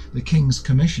that the King's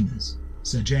Commissioners,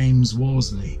 Sir James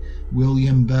Worsley,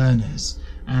 William Berners,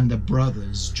 and the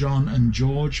brothers John and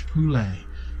George Poulet,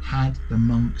 had the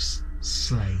monks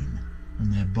slain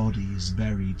and their bodies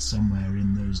buried somewhere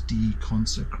in those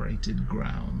deconsecrated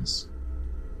grounds.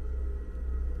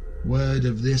 Word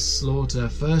of this slaughter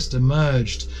first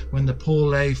emerged when the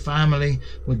Paulet family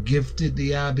were gifted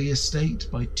the abbey estate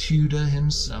by Tudor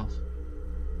himself.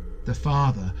 The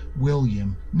father,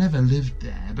 William, never lived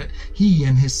there, but he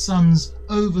and his sons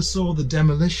oversaw the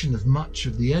demolition of much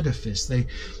of the edifice. They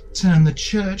turned the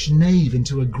church nave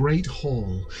into a great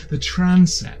hall, the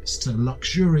transepts to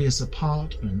luxurious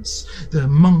apartments, the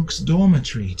monks'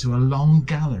 dormitory to a long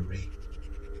gallery.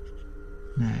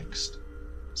 Next,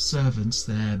 servants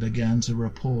there began to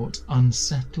report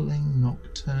unsettling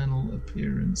nocturnal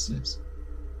appearances.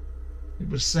 It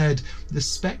was said the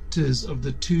spectres of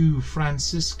the two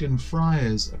Franciscan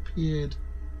friars appeared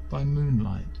by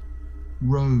moonlight,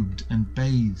 robed and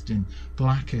bathed in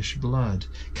blackish blood,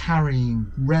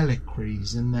 carrying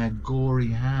reliquaries in their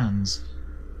gory hands.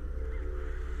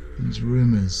 These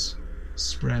rumours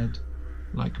spread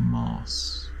like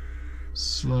moss,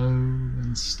 slow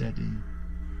and steady,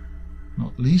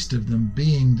 not least of them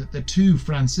being that the two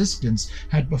Franciscans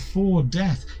had before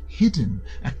death hidden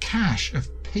a cache of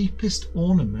papist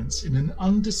ornaments in an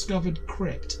undiscovered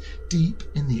crypt deep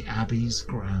in the abbey's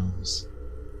grounds.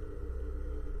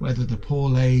 Whether the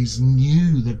Paulets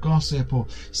knew the gossip or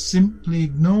simply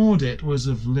ignored it was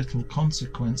of little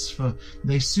consequence, for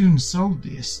they soon sold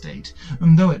the estate,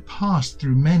 and though it passed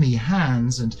through many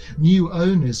hands and new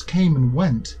owners came and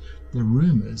went, the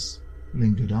rumours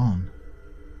lingered on.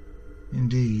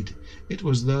 Indeed, it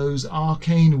was those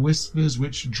arcane whispers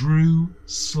which drew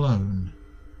Sloane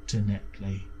to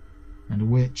Netley, and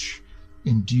which,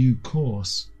 in due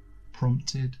course,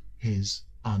 prompted his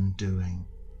undoing.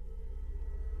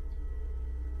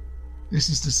 This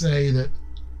is to say that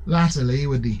latterly,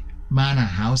 with the manor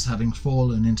house having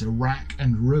fallen into rack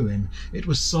and ruin, it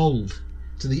was sold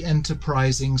to the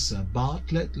enterprising Sir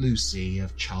Bartlett Lucy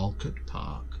of Charlecote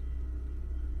Park.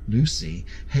 Lucy,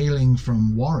 hailing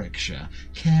from Warwickshire,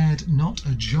 cared not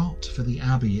a jot for the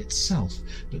abbey itself,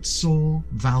 but saw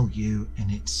value in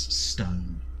its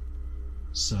stone.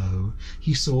 So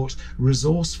he sought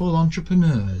resourceful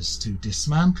entrepreneurs to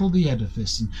dismantle the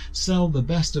edifice and sell the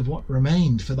best of what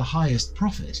remained for the highest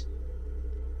profit.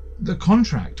 The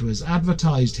contract was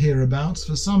advertised hereabouts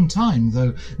for some time,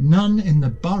 though none in the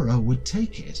borough would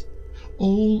take it.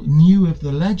 All knew of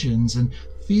the legends and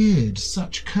feared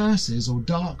such curses or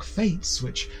dark fates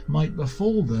which might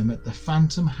befall them at the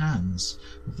phantom hands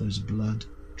of those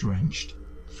blood-drenched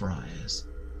friars.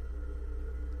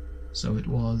 So it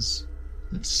was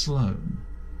that Sloane,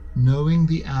 knowing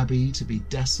the abbey to be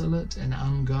desolate and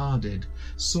unguarded,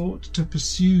 sought to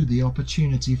pursue the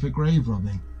opportunity for grave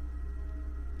robbing.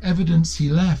 Evidence he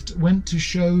left went to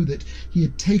show that he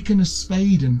had taken a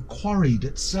spade and quarried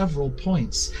at several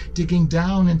points, digging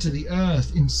down into the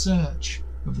earth in search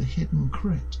of the hidden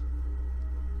crypt.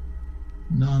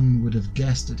 None would have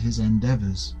guessed at his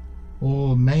endeavours,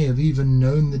 or may have even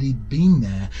known that he'd been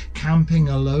there, camping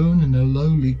alone in a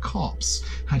lowly copse,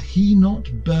 had he not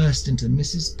burst into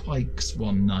Mrs. Pike's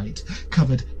one night,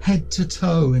 covered head to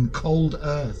toe in cold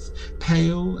earth,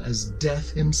 pale as death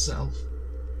himself.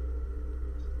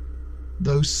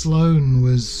 Though Sloane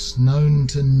was known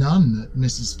to none at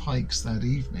Mrs. Pike's that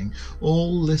evening,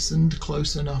 all listened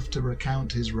close enough to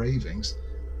recount his ravings.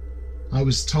 I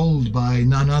was told by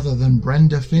none other than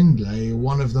Brenda Findlay,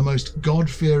 one of the most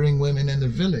God-fearing women in the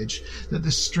village, that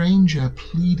the stranger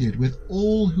pleaded with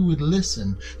all who would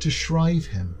listen to shrive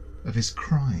him of his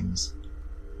crimes.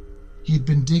 He had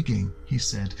been digging, he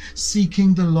said,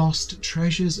 seeking the lost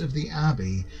treasures of the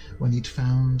abbey, when he'd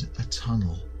found a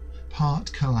tunnel,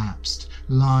 part collapsed,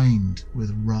 lined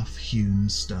with rough-hewn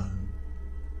stone.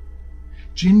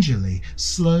 Gingerly,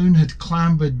 Sloane had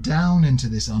clambered down into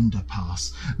this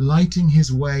underpass, lighting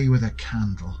his way with a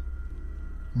candle.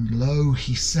 And lo,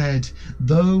 he said,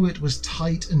 though it was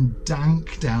tight and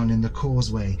dank down in the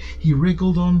causeway, he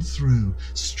wriggled on through,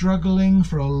 struggling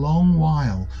for a long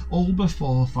while, all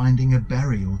before finding a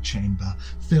burial chamber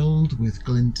filled with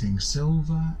glinting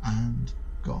silver and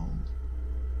gold.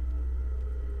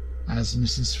 As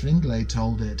Mrs. Findlay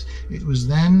told it, it was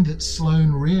then that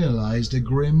Sloane realized a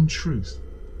grim truth.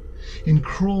 In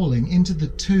crawling into the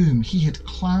tomb, he had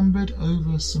clambered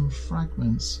over some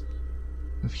fragments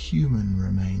of human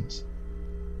remains.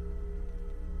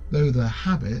 Though the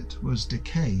habit was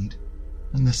decayed,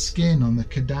 and the skin on the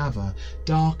cadaver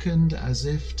darkened as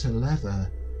if to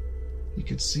leather, he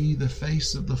could see the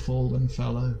face of the fallen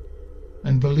fellow,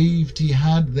 and believed he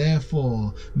had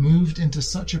therefore moved into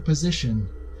such a position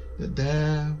that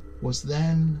there was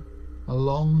then a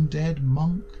long-dead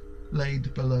monk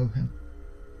laid below him.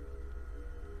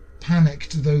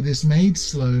 Panicked though this made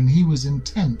Sloane, he was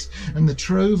intent, and the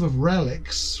trove of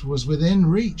relics was within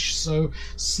reach, so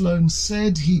Sloane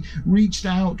said he reached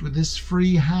out with his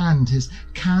free hand, his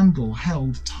candle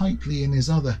held tightly in his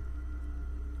other.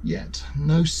 Yet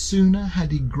no sooner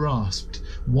had he grasped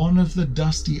one of the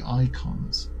dusty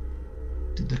icons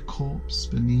did the corpse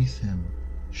beneath him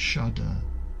shudder,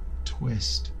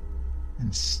 twist,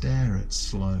 and stare at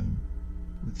Sloane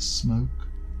with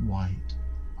smoke-white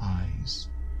eyes.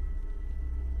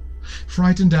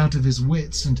 Frightened out of his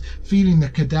wits and feeling the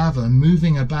cadaver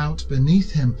moving about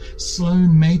beneath him,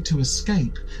 Sloane made to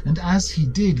escape, and as he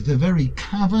did, the very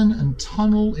cavern and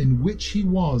tunnel in which he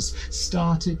was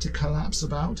started to collapse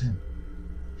about him.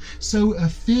 So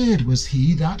afeard was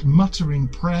he that, muttering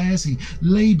prayers, he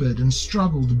laboured and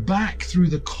struggled back through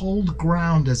the cold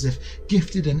ground as if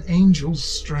gifted an angel's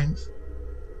strength.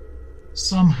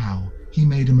 Somehow he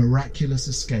made a miraculous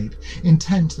escape,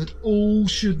 intent that all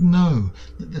should know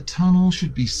that the tunnel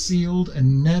should be sealed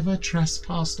and never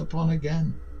trespassed upon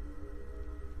again.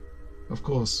 Of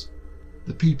course,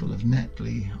 the people of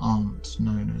Netley aren't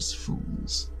known as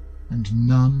fools, and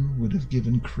none would have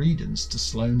given credence to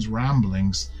Sloane's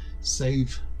ramblings,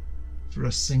 save for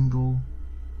a single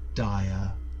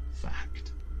dire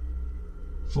fact.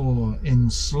 For in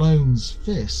Sloane's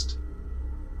fist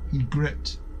he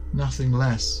gripped nothing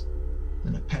less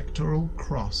than a pectoral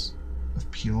cross of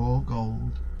pure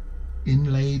gold,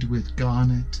 inlaid with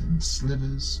garnet and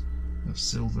slivers of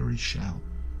silvery shell.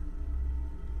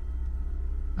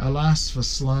 Alas for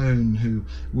Sloane, who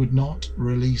would not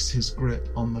release his grip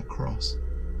on the cross.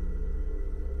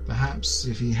 Perhaps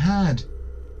if he had,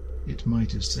 it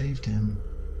might have saved him.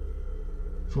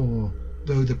 For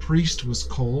though the priest was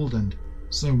called, and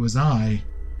so was I,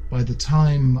 by the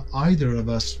time either of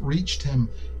us reached him,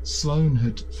 Sloane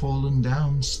had fallen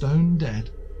down stone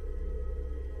dead.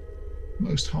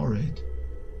 Most horrid,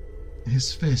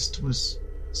 his fist was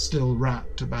still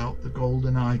wrapped about the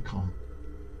golden icon.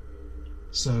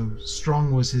 So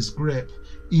strong was his grip,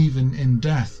 even in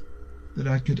death, that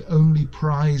I could only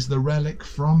prize the relic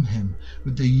from him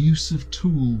with the use of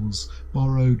tools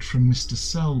borrowed from Mr.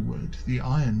 Selwood, the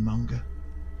ironmonger.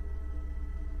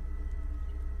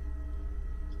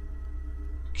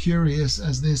 Curious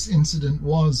as this incident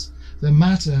was, the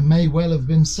matter may well have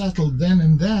been settled then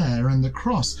and there, and the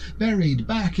cross buried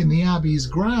back in the Abbey's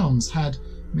grounds had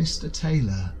Mr.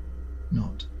 Taylor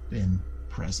not been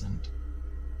present.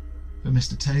 For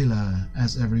Mr. Taylor,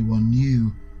 as everyone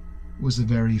knew, was a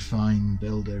very fine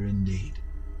builder indeed.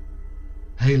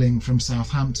 Hailing from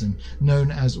Southampton,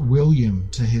 known as William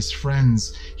to his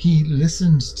friends, he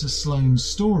listened to Sloane's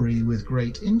story with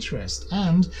great interest,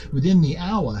 and within the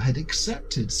hour had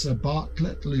accepted Sir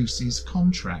Bartlett Lucy's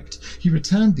contract. He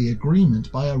returned the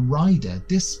agreement by a rider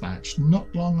dispatched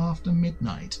not long after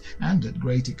midnight, and at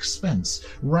great expense,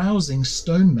 rousing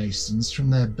stonemasons from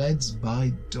their beds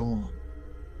by dawn.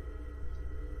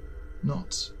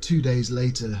 Not 2 days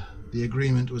later, the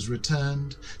agreement was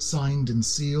returned, signed and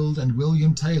sealed, and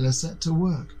William Taylor set to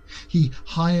work. He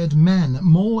hired men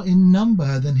more in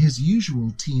number than his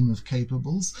usual team of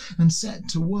capables, and set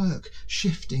to work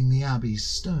shifting the Abbey's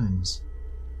stones.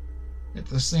 At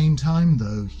the same time,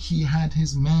 though, he had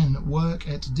his men work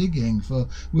at digging, for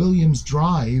William's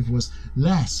drive was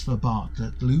less for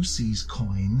Bartlett Lucy's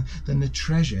coin than the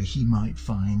treasure he might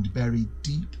find buried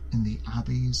deep in the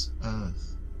Abbey's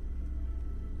earth.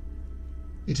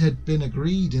 It had been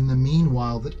agreed in the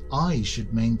meanwhile that I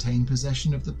should maintain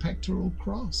possession of the pectoral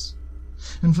cross,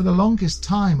 and for the longest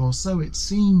time, or so it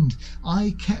seemed,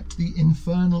 I kept the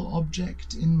infernal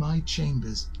object in my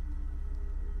chambers.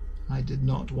 I did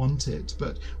not want it,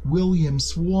 but William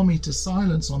swore me to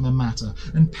silence on the matter,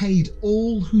 and paid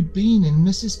all who'd been in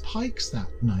Mrs. Pike's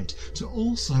that night to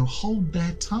also hold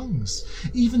their tongues.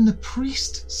 Even the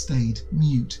priest stayed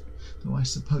mute, though I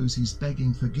suppose he's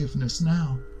begging forgiveness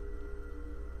now.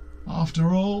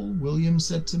 After all, William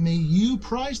said to me, you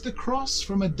prized the cross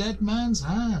from a dead man's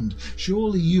hand.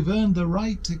 Surely you've earned the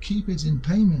right to keep it in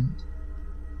payment.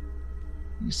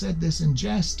 He said this in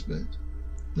jest, but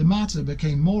the matter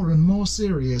became more and more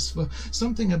serious, for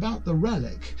something about the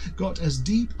relic got as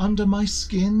deep under my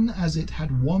skin as it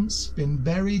had once been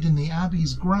buried in the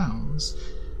Abbey's grounds.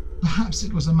 Perhaps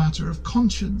it was a matter of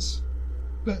conscience,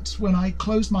 but when I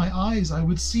closed my eyes I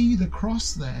would see the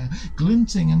cross there,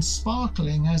 glinting and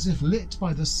sparkling as if lit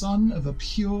by the sun of a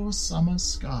pure summer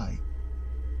sky.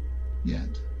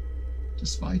 Yet,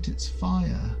 despite its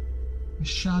fire, a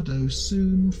shadow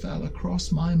soon fell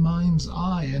across my mind's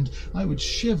eye, and I would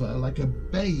shiver like a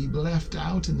babe left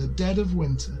out in the dead of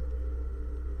winter.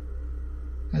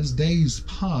 As days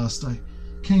passed, I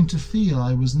came to feel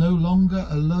I was no longer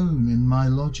alone in my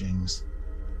lodgings.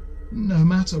 No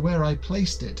matter where I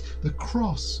placed it, the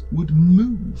cross would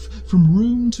move from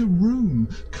room to room,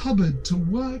 cupboard to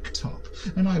worktop,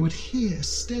 and I would hear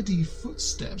steady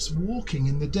footsteps walking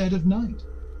in the dead of night.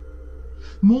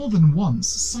 More than once,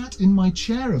 sat in my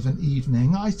chair of an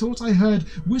evening, I thought I heard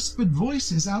whispered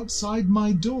voices outside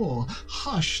my door,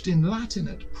 hushed in Latin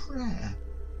at prayer.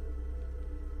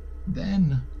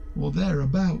 Then, or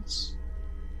thereabouts,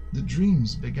 the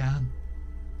dreams began.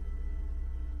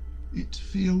 It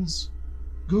feels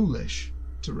ghoulish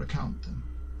to recount them,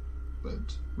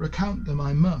 but recount them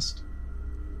I must.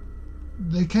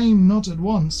 They came not at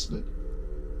once, but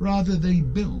rather they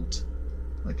built,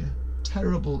 like a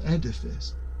terrible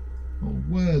edifice, or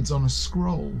words on a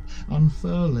scroll,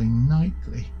 unfurling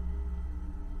nightly.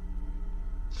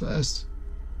 First,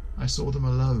 I saw them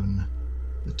alone,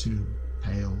 the two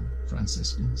pale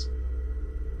Franciscans,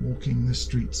 walking the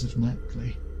streets of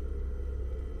Netley.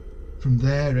 From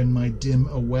there, in my dim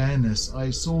awareness,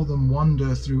 I saw them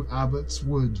wander through Abbott's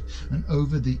Wood and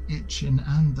over the Itchen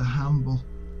and the Hamble.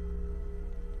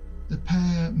 The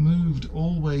pair moved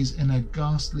always in a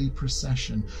ghastly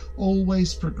procession,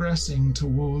 always progressing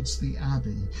towards the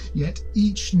Abbey, yet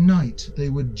each night they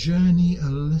would journey a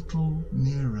little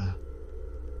nearer.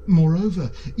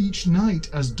 Moreover, each night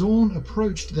as dawn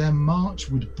approached, their march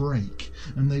would break,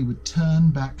 and they would turn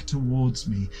back towards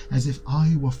me, as if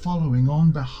I were following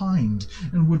on behind,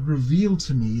 and would reveal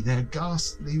to me their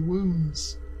ghastly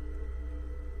wounds.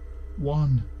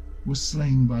 One was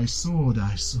slain by sword,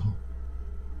 I saw.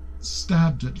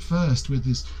 Stabbed at first, with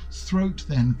his throat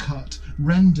then cut,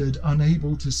 rendered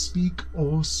unable to speak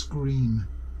or scream.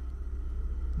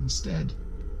 Instead,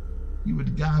 he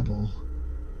would gabble,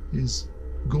 his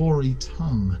gory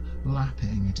tongue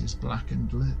lapping at his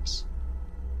blackened lips.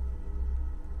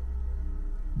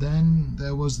 Then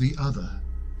there was the other,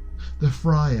 the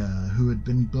friar who had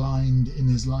been blind in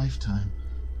his lifetime.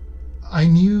 I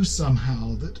knew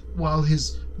somehow that while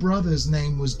his brother's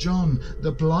name was John,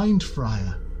 the blind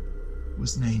friar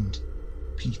was named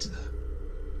Peter,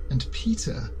 and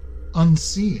Peter,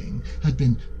 unseeing, had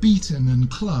been beaten and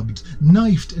clubbed,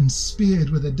 knifed and speared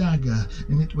with a dagger,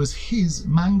 and it was his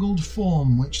mangled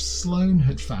form which Sloane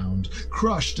had found,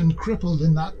 crushed and crippled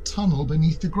in that tunnel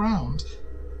beneath the ground.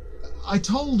 I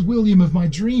told William of my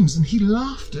dreams, and he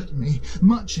laughed at me,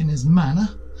 much in his manner,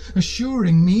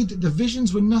 assuring me that the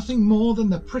visions were nothing more than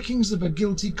the prickings of a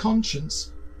guilty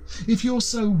conscience. If you're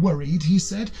so worried, he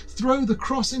said, throw the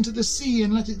cross into the sea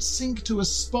and let it sink to a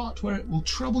spot where it will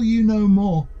trouble you no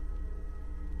more.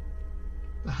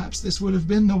 Perhaps this would have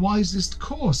been the wisest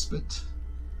course, but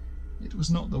it was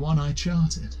not the one I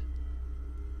charted.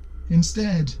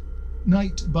 Instead,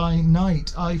 night by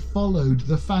night, I followed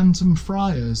the phantom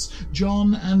friars,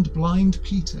 John and blind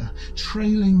Peter,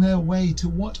 trailing their way to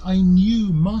what I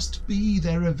knew must be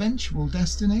their eventual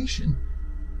destination.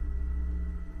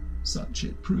 Such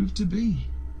it proved to be,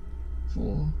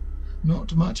 for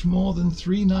not much more than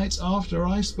 3 nights after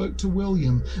I spoke to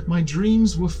William, my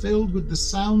dreams were filled with the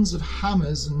sounds of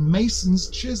hammers and masons'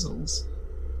 chisels.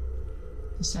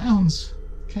 The sounds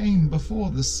came before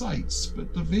the sights,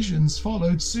 but the visions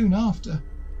followed soon after.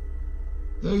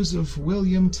 those of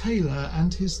William Taylor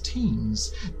and his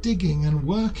teams, digging and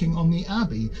working on the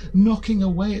abbey, knocking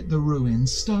away at the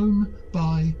ruins, stone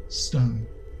by stone.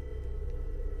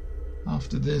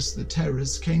 After this, the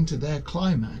terrors came to their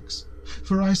climax,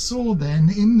 for I saw then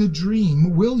in the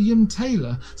dream William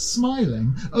Taylor,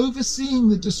 smiling, overseeing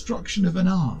the destruction of an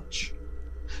arch.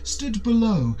 Stood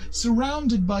below,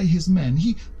 surrounded by his men,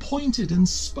 he pointed and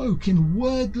spoke in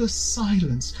wordless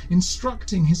silence,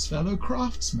 instructing his fellow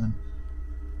craftsmen.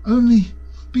 Only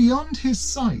beyond his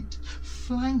sight,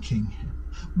 flanking him,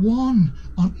 one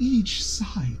on each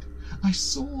side, I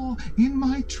saw in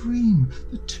my dream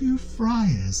the two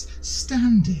friars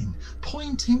standing,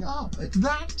 pointing up at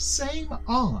that same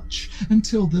arch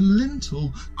until the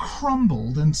lintel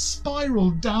crumbled and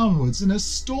spiraled downwards in a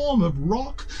storm of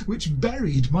rock which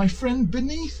buried my friend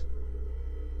beneath.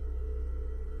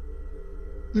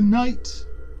 The night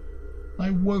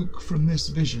I woke from this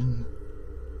vision,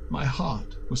 my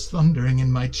heart was thundering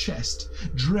in my chest,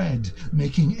 dread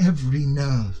making every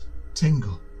nerve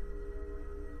tingle.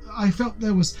 I felt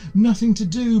there was nothing to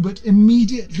do but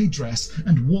immediately dress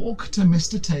and walk to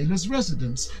Mr. Taylor's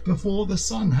residence before the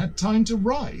sun had time to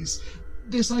rise.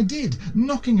 This I did,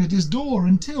 knocking at his door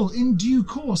until, in due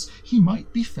course, he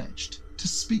might be fetched to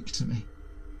speak to me.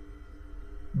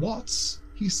 "Watts,"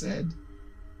 he said,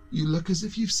 "you look as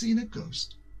if you've seen a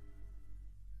ghost."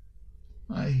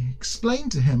 I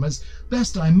explained to him as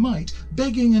best I might,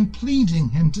 begging and pleading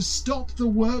him to stop the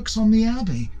works on the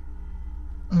abbey.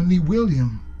 Only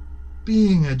William,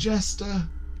 being a jester,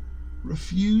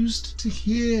 refused to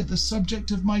hear the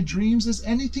subject of my dreams as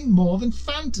anything more than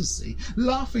fantasy,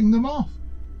 laughing them off.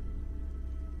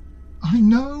 I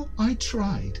know I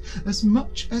tried as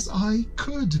much as I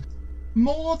could,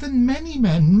 more than many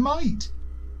men might,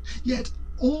 yet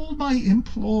all my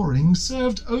imploring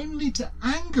served only to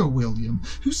anger William,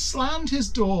 who slammed his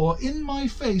door in my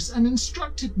face and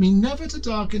instructed me never to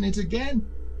darken it again.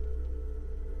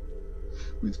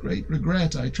 With great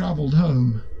regret I travelled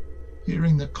home,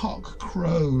 hearing the cock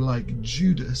crow like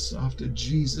Judas after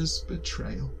Jesus'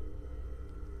 betrayal.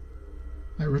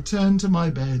 I returned to my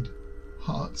bed,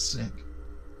 heart-sick,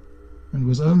 and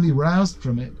was only roused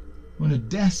from it when a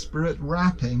desperate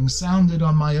rapping sounded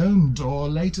on my own door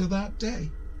later that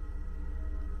day.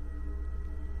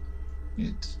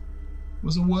 It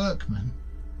was a workman,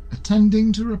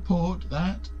 attending to report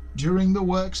that, during the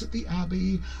works at the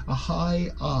abbey, a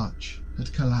high arch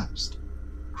had collapsed,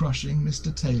 crushing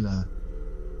Mr. Taylor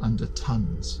under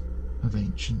tons of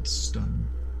ancient stone.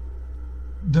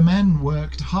 The men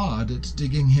worked hard at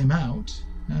digging him out,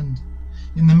 and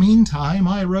in the meantime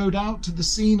I rode out to the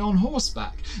scene on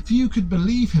horseback. Few could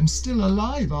believe him still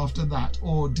alive after that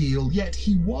ordeal, yet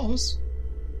he was,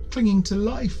 clinging to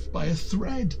life by a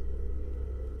thread.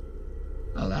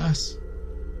 Alas,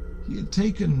 he had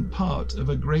taken part of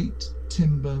a great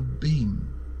timber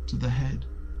beam to the head.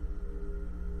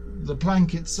 The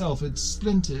plank itself had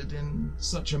splintered in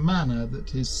such a manner that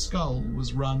his skull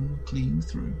was run clean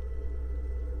through.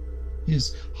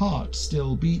 His heart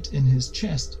still beat in his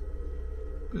chest,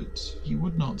 but he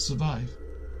would not survive.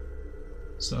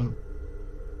 So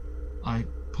I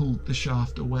pulled the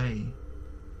shaft away,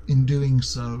 in doing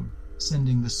so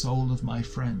sending the soul of my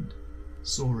friend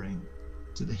soaring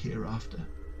to the hereafter.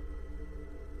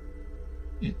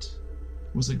 It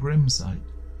was a grim sight,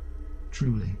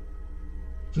 truly,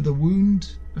 for the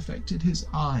wound affected his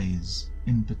eyes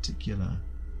in particular,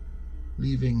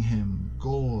 leaving him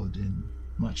gored in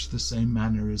much the same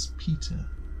manner as Peter,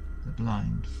 the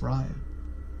blind friar.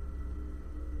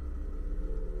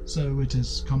 So it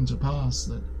has come to pass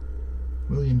that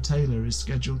William Taylor is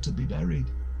scheduled to be buried.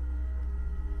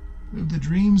 Though the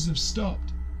dreams have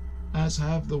stopped, as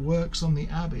have the works on the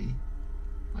abbey,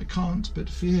 I can't but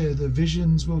fear the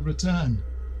visions will return.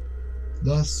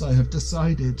 Thus I have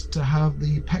decided to have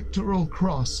the pectoral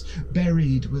cross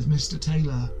buried with Mr.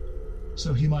 Taylor,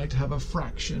 so he might have a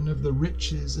fraction of the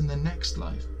riches in the next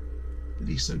life that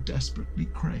he so desperately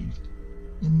craved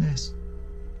in this.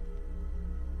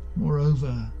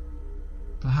 Moreover,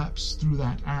 perhaps through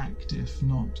that act, if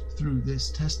not through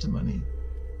this testimony,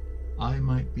 I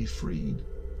might be freed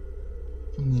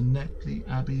from the Netley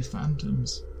Abbey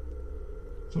phantoms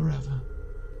forever.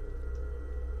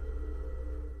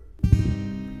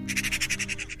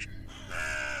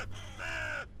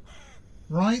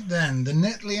 Right then, the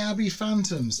Netley Abbey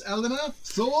phantoms. Eleanor,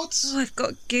 thoughts? Oh, I've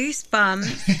got goosebumps.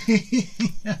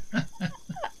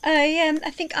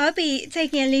 I think I'll be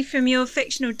taking a leaf from your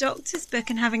fictional doctor's book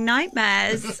and having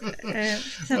nightmares.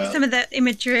 Some of the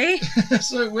imagery.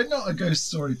 So we're not a ghost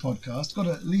story podcast. Got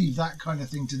to leave that kind of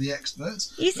thing to the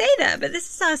experts. You say that, but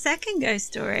this is our second ghost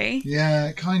story. Yeah,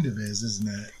 it kind of is, isn't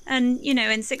it? And,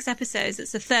 in 6 episodes,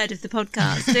 it's a third of the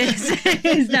podcast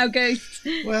is now ghosts.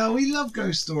 Well, we love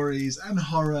ghost stories and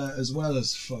horror as well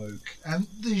as folk. And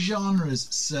the genres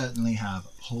certainly have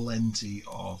plenty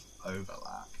of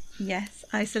overlap. Yes,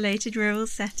 isolated rural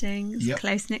settings, Yep.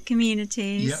 close-knit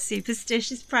communities, Yep.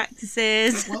 superstitious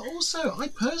practices. Well, also, I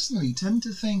personally tend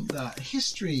to think that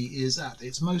history is at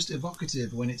its most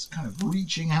evocative when it's kind of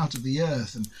reaching out of the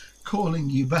earth and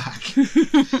calling you back.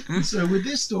 And so with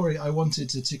this story, I wanted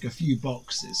to tick a few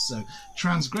boxes. So,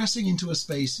 transgressing into a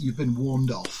space you've been warned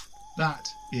off. That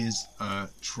is a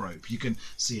trope. You can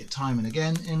see it time and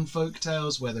again in folk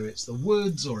tales, whether it's the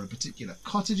woods or a particular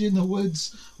cottage in the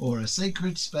woods or a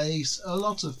sacred space. A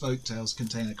lot of folk tales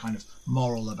contain a kind of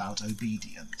moral about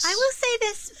obedience. I will say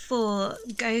this for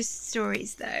ghost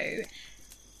stories, though.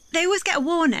 They always get a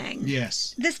warning.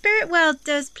 Yes. The spirit world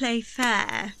does play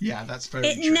fair. Yeah, that's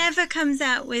very true. It never comes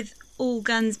out with all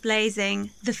guns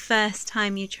blazing the first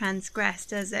time you transgress,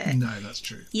 does it? No, that's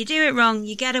true. You do it wrong,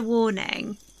 you get a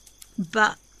warning.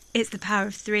 But it's the power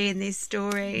of 3 in these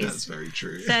stories. That's very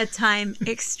true. Third time,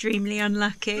 extremely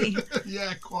unlucky.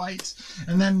 Yeah, quite.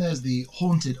 And then there's the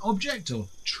haunted object or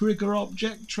trigger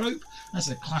object trope. That's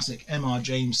a classic M.R.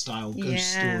 James style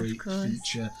ghost story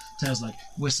feature. Tales like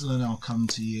Whistle and I'll Come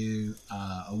to You,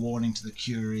 A Warning to the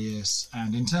Curious,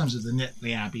 and in terms of the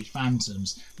Netley Abbey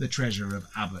phantoms, The Treasure of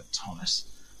Abbot Thomas.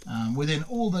 Within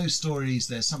all those stories,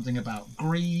 there's something about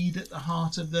greed at the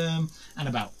heart of them and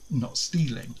about not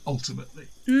stealing, ultimately.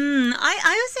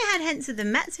 I also had hints of the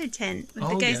mezzotint, with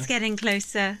the ghosts getting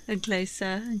closer and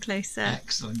closer and closer.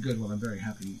 Excellent, good. Well, I'm very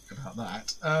happy about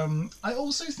that. I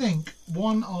also think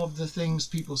one of the things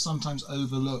people sometimes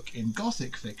overlook in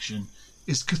Gothic fiction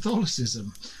is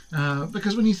Catholicism.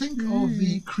 Because when you think of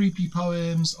the creepy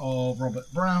poems of Robert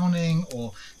Browning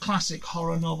or classic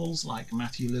horror novels like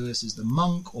Matthew Lewis's The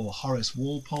Monk or Horace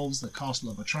Walpole's The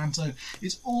Castle of Otranto,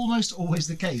 it's almost always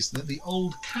the case that the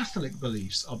old Catholic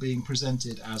beliefs are being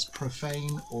presented as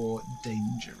profane or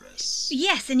dangerous.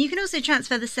 Yes, and you can also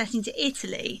transfer the setting to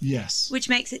Italy. Yes. Which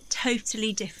makes it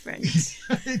totally different.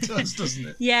 It does, doesn't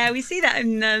it? Yeah, we see that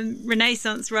in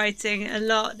Renaissance writing a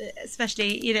lot,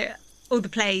 especially, all the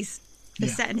plays are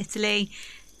set in Italy,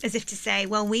 as if to say,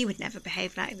 well, we would never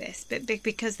behave like this, but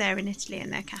because they're in Italy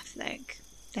and they're Catholic,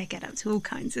 they get up to all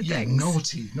kinds of things.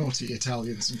 Naughty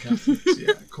Italians and Catholics,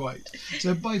 yeah, quite.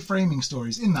 So by framing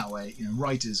stories in that way,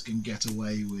 writers can get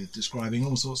away with describing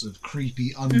all sorts of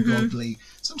creepy, ungodly,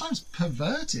 sometimes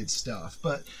perverted stuff,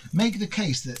 but make the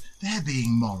case that they're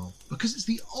being moral, because it's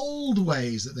the old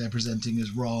ways that they're presenting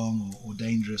as wrong or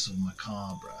dangerous or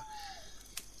macabre.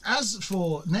 As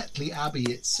for Netley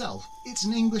Abbey itself, it's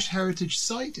an English heritage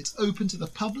site. It's open to the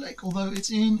public, although it's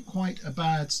in quite a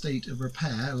bad state of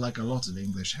repair, like a lot of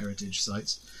English heritage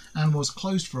sites, and was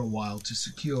closed for a while to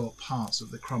secure parts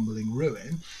of the crumbling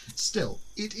ruin. Still,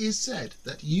 it is said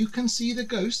that you can see the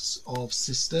ghosts of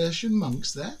Cistercian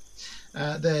monks there.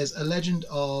 There's a legend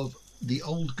of the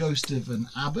old ghost of an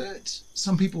abbot.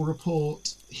 Some people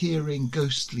report hearing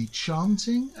ghostly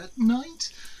chanting at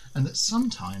night. And that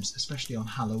sometimes, especially on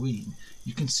Halloween,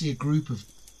 you can see a group of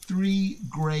 3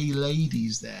 grey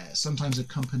ladies there, sometimes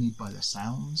accompanied by the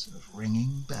sounds of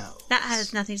ringing bells. That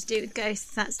has nothing to do with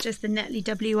ghosts. That's just the Netley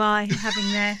WI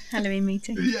having their Halloween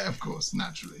meeting. Yeah, of course,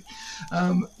 naturally.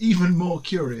 Even more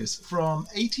curious, from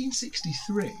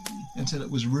 1863 until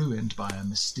it was ruined by a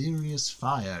mysterious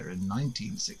fire in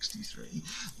 1963,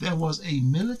 there was a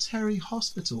military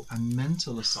hospital and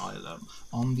mental asylum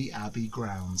on the Abbey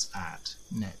grounds at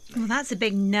Netley. Well, that's a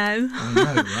big no. I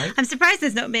know, right? I'm surprised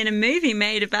there's not been a movie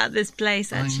made about this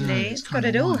place, actually. I know, it's got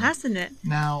it all, hasn't it?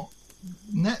 Now,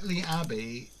 Netley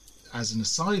Abbey, as an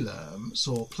asylum,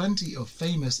 saw plenty of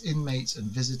famous inmates and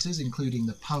visitors, including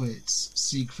the poets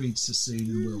Siegfried Sassoon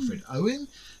and Wilfred Owen.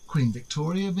 Queen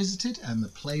Victoria visited, and the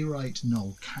playwright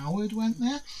Noel Coward went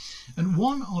there. And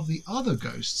one of the other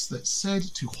ghosts that's said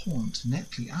to haunt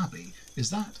Netley Abbey is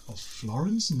that of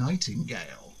Florence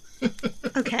Nightingale.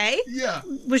 Okay. Yeah.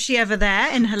 Was she ever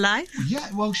there in her life? Yeah,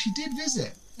 well, she did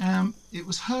visit. It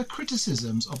was her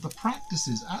criticisms of the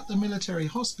practices at the military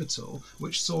hospital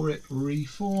which saw it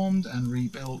reformed and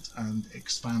rebuilt and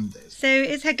expanded. So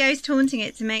is her ghost haunting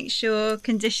it to make sure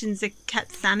conditions are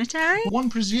kept sanitary? One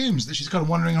presumes that she's kind of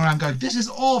wandering around going, this is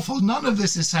awful, none of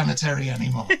this is sanitary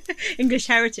anymore. English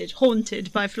heritage,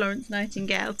 haunted by Florence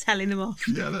Nightingale, telling them off.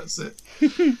 Yeah, that's it.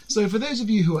 So for those of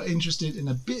you who are interested in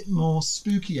a bit more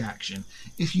spooky action,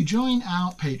 if you join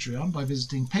our Patreon by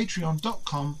visiting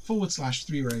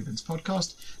patreon.com/Three Ravens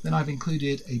podcast, then I've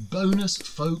included a bonus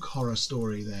folk horror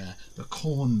story there, The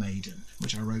Corn Maiden,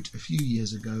 which I wrote a few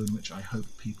years ago and which I hope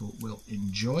people will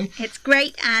enjoy. It's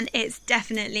great and it's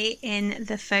definitely in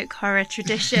the folk horror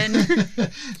tradition.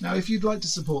 Now, if you'd like to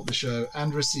support the show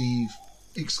and receive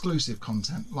exclusive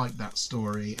content like that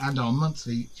story and our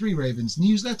monthly Three Ravens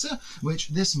newsletter, which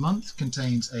this month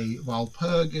contains a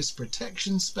Walpurgis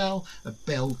protection spell, a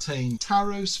Beltane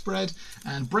tarot spread,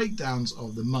 and breakdowns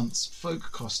of the month's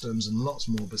folk costumes and lots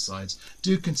more besides,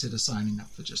 do consider signing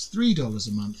up for just $3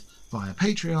 a month via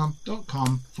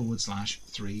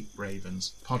patreon.com/Three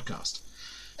Ravens podcast.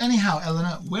 Anyhow,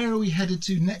 Eleanor, where are we headed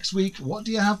to next week? What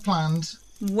do you have planned?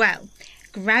 Well,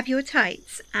 grab your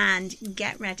tights and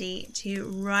get ready to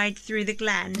ride through the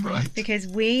glen, right, because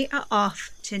we are off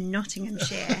to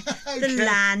Nottinghamshire, okay, the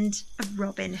land of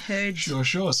Robin Hood. Sure.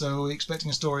 So are we expecting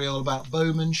a story all about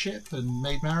bowmanship and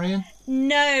Maid Marian?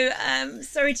 No,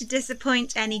 sorry to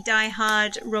disappoint any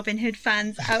die-hard Robin Hood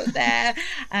fans out there,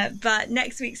 but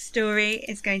next week's story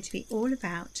is going to be all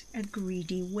about a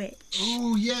greedy witch.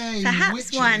 Oh, yay! Perhaps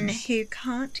witches. one who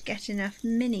can't get enough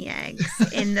mini eggs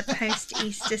in the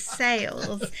post-Easter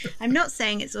sales. I'm not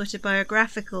saying it's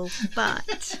autobiographical,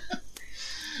 but...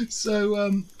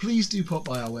 So please do pop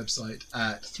by our website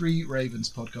at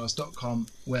threeravenspodcast.com,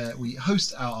 where we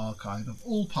host our archive of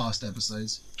all past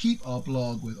episodes, keep our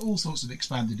blog with all sorts of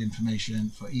expanded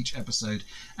information for each episode,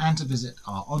 and to visit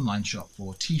our online shop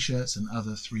for t-shirts and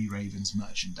other Three Ravens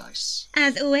merchandise.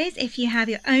 As always, if you have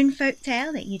your own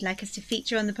folktale that you'd like us to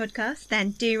feature on the podcast,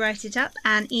 then do write it up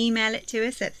and email it to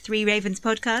us at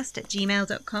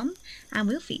threeravenspodcast@gmail.com, and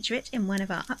we'll feature it in one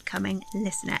of our upcoming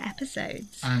listener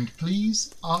episodes. And please,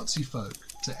 artsy folk,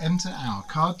 to enter our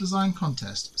card design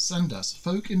contest, send us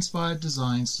folk-inspired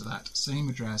designs to that same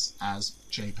address as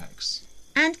JPEGs.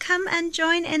 And come and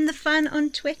join in the fun on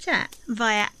Twitter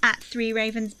via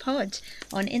 @3ravenspod,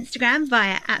 on Instagram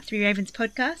via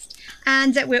 @3ravenspodcast,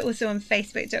 and we're also on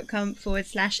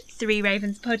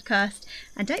facebook.com/3ravenspodcast.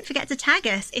 And don't forget to tag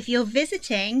us if you're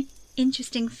visiting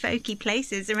interesting folky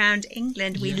places around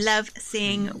England. We love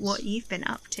seeing what you've been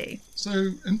up to.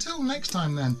 So until next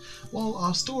time then, while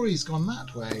our story's gone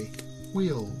that way,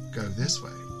 we'll go this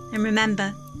way. And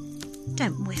remember,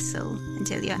 don't whistle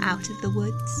until you're out of the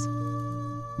woods.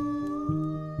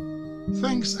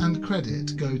 Thanks and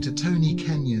credit go to Tony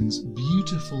Kenyon's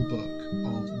beautiful book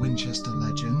of Winchester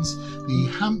legends, the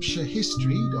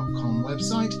HampshireHistory.com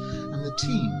website, and the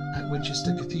team at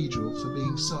Winchester Cathedral for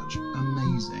being such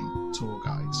amazing tour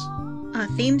guides. Our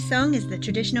theme song is the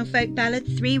traditional folk ballad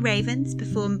Three Ravens,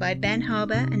 performed by Ben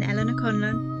Harbour and Eleanor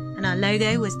Conlon, and our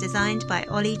logo was designed by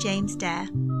Ollie James Dare.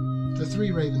 The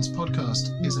Three Ravens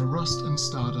podcast is a Rust and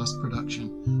Stardust production,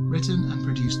 written and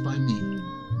produced by me,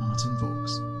 Martin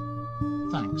Vaux.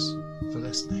 Thanks for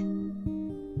listening.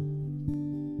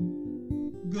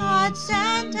 God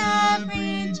sent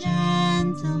every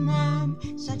gentleman,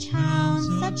 such hounds,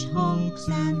 such hawks,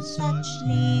 and such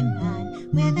leman,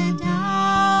 with a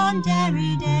down,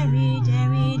 derry, derry,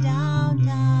 derry, down,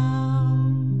 down.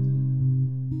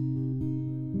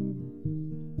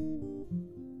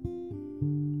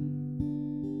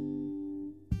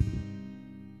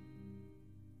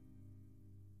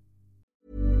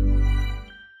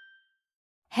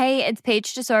 Hey, it's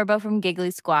Paige DeSorbo from Giggly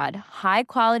Squad. High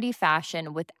quality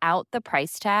fashion without the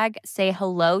price tag. Say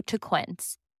hello to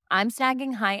Quince. I'm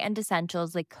snagging high-end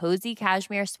essentials like cozy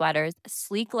cashmere sweaters,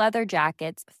 sleek leather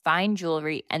jackets, fine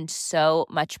jewelry, and so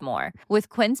much more. With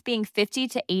Quince being 50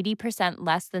 to 80%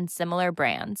 less than similar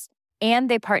brands. And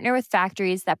they partner with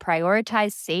factories that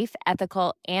prioritize safe,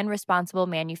 ethical, and responsible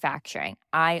manufacturing.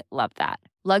 I love that.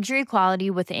 Luxury quality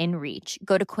within reach.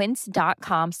 Go to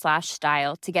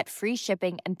quince.com/style to get free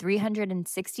shipping and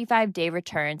 365-day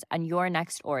returns on your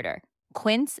next order.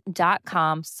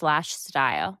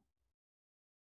 Quince.com/style.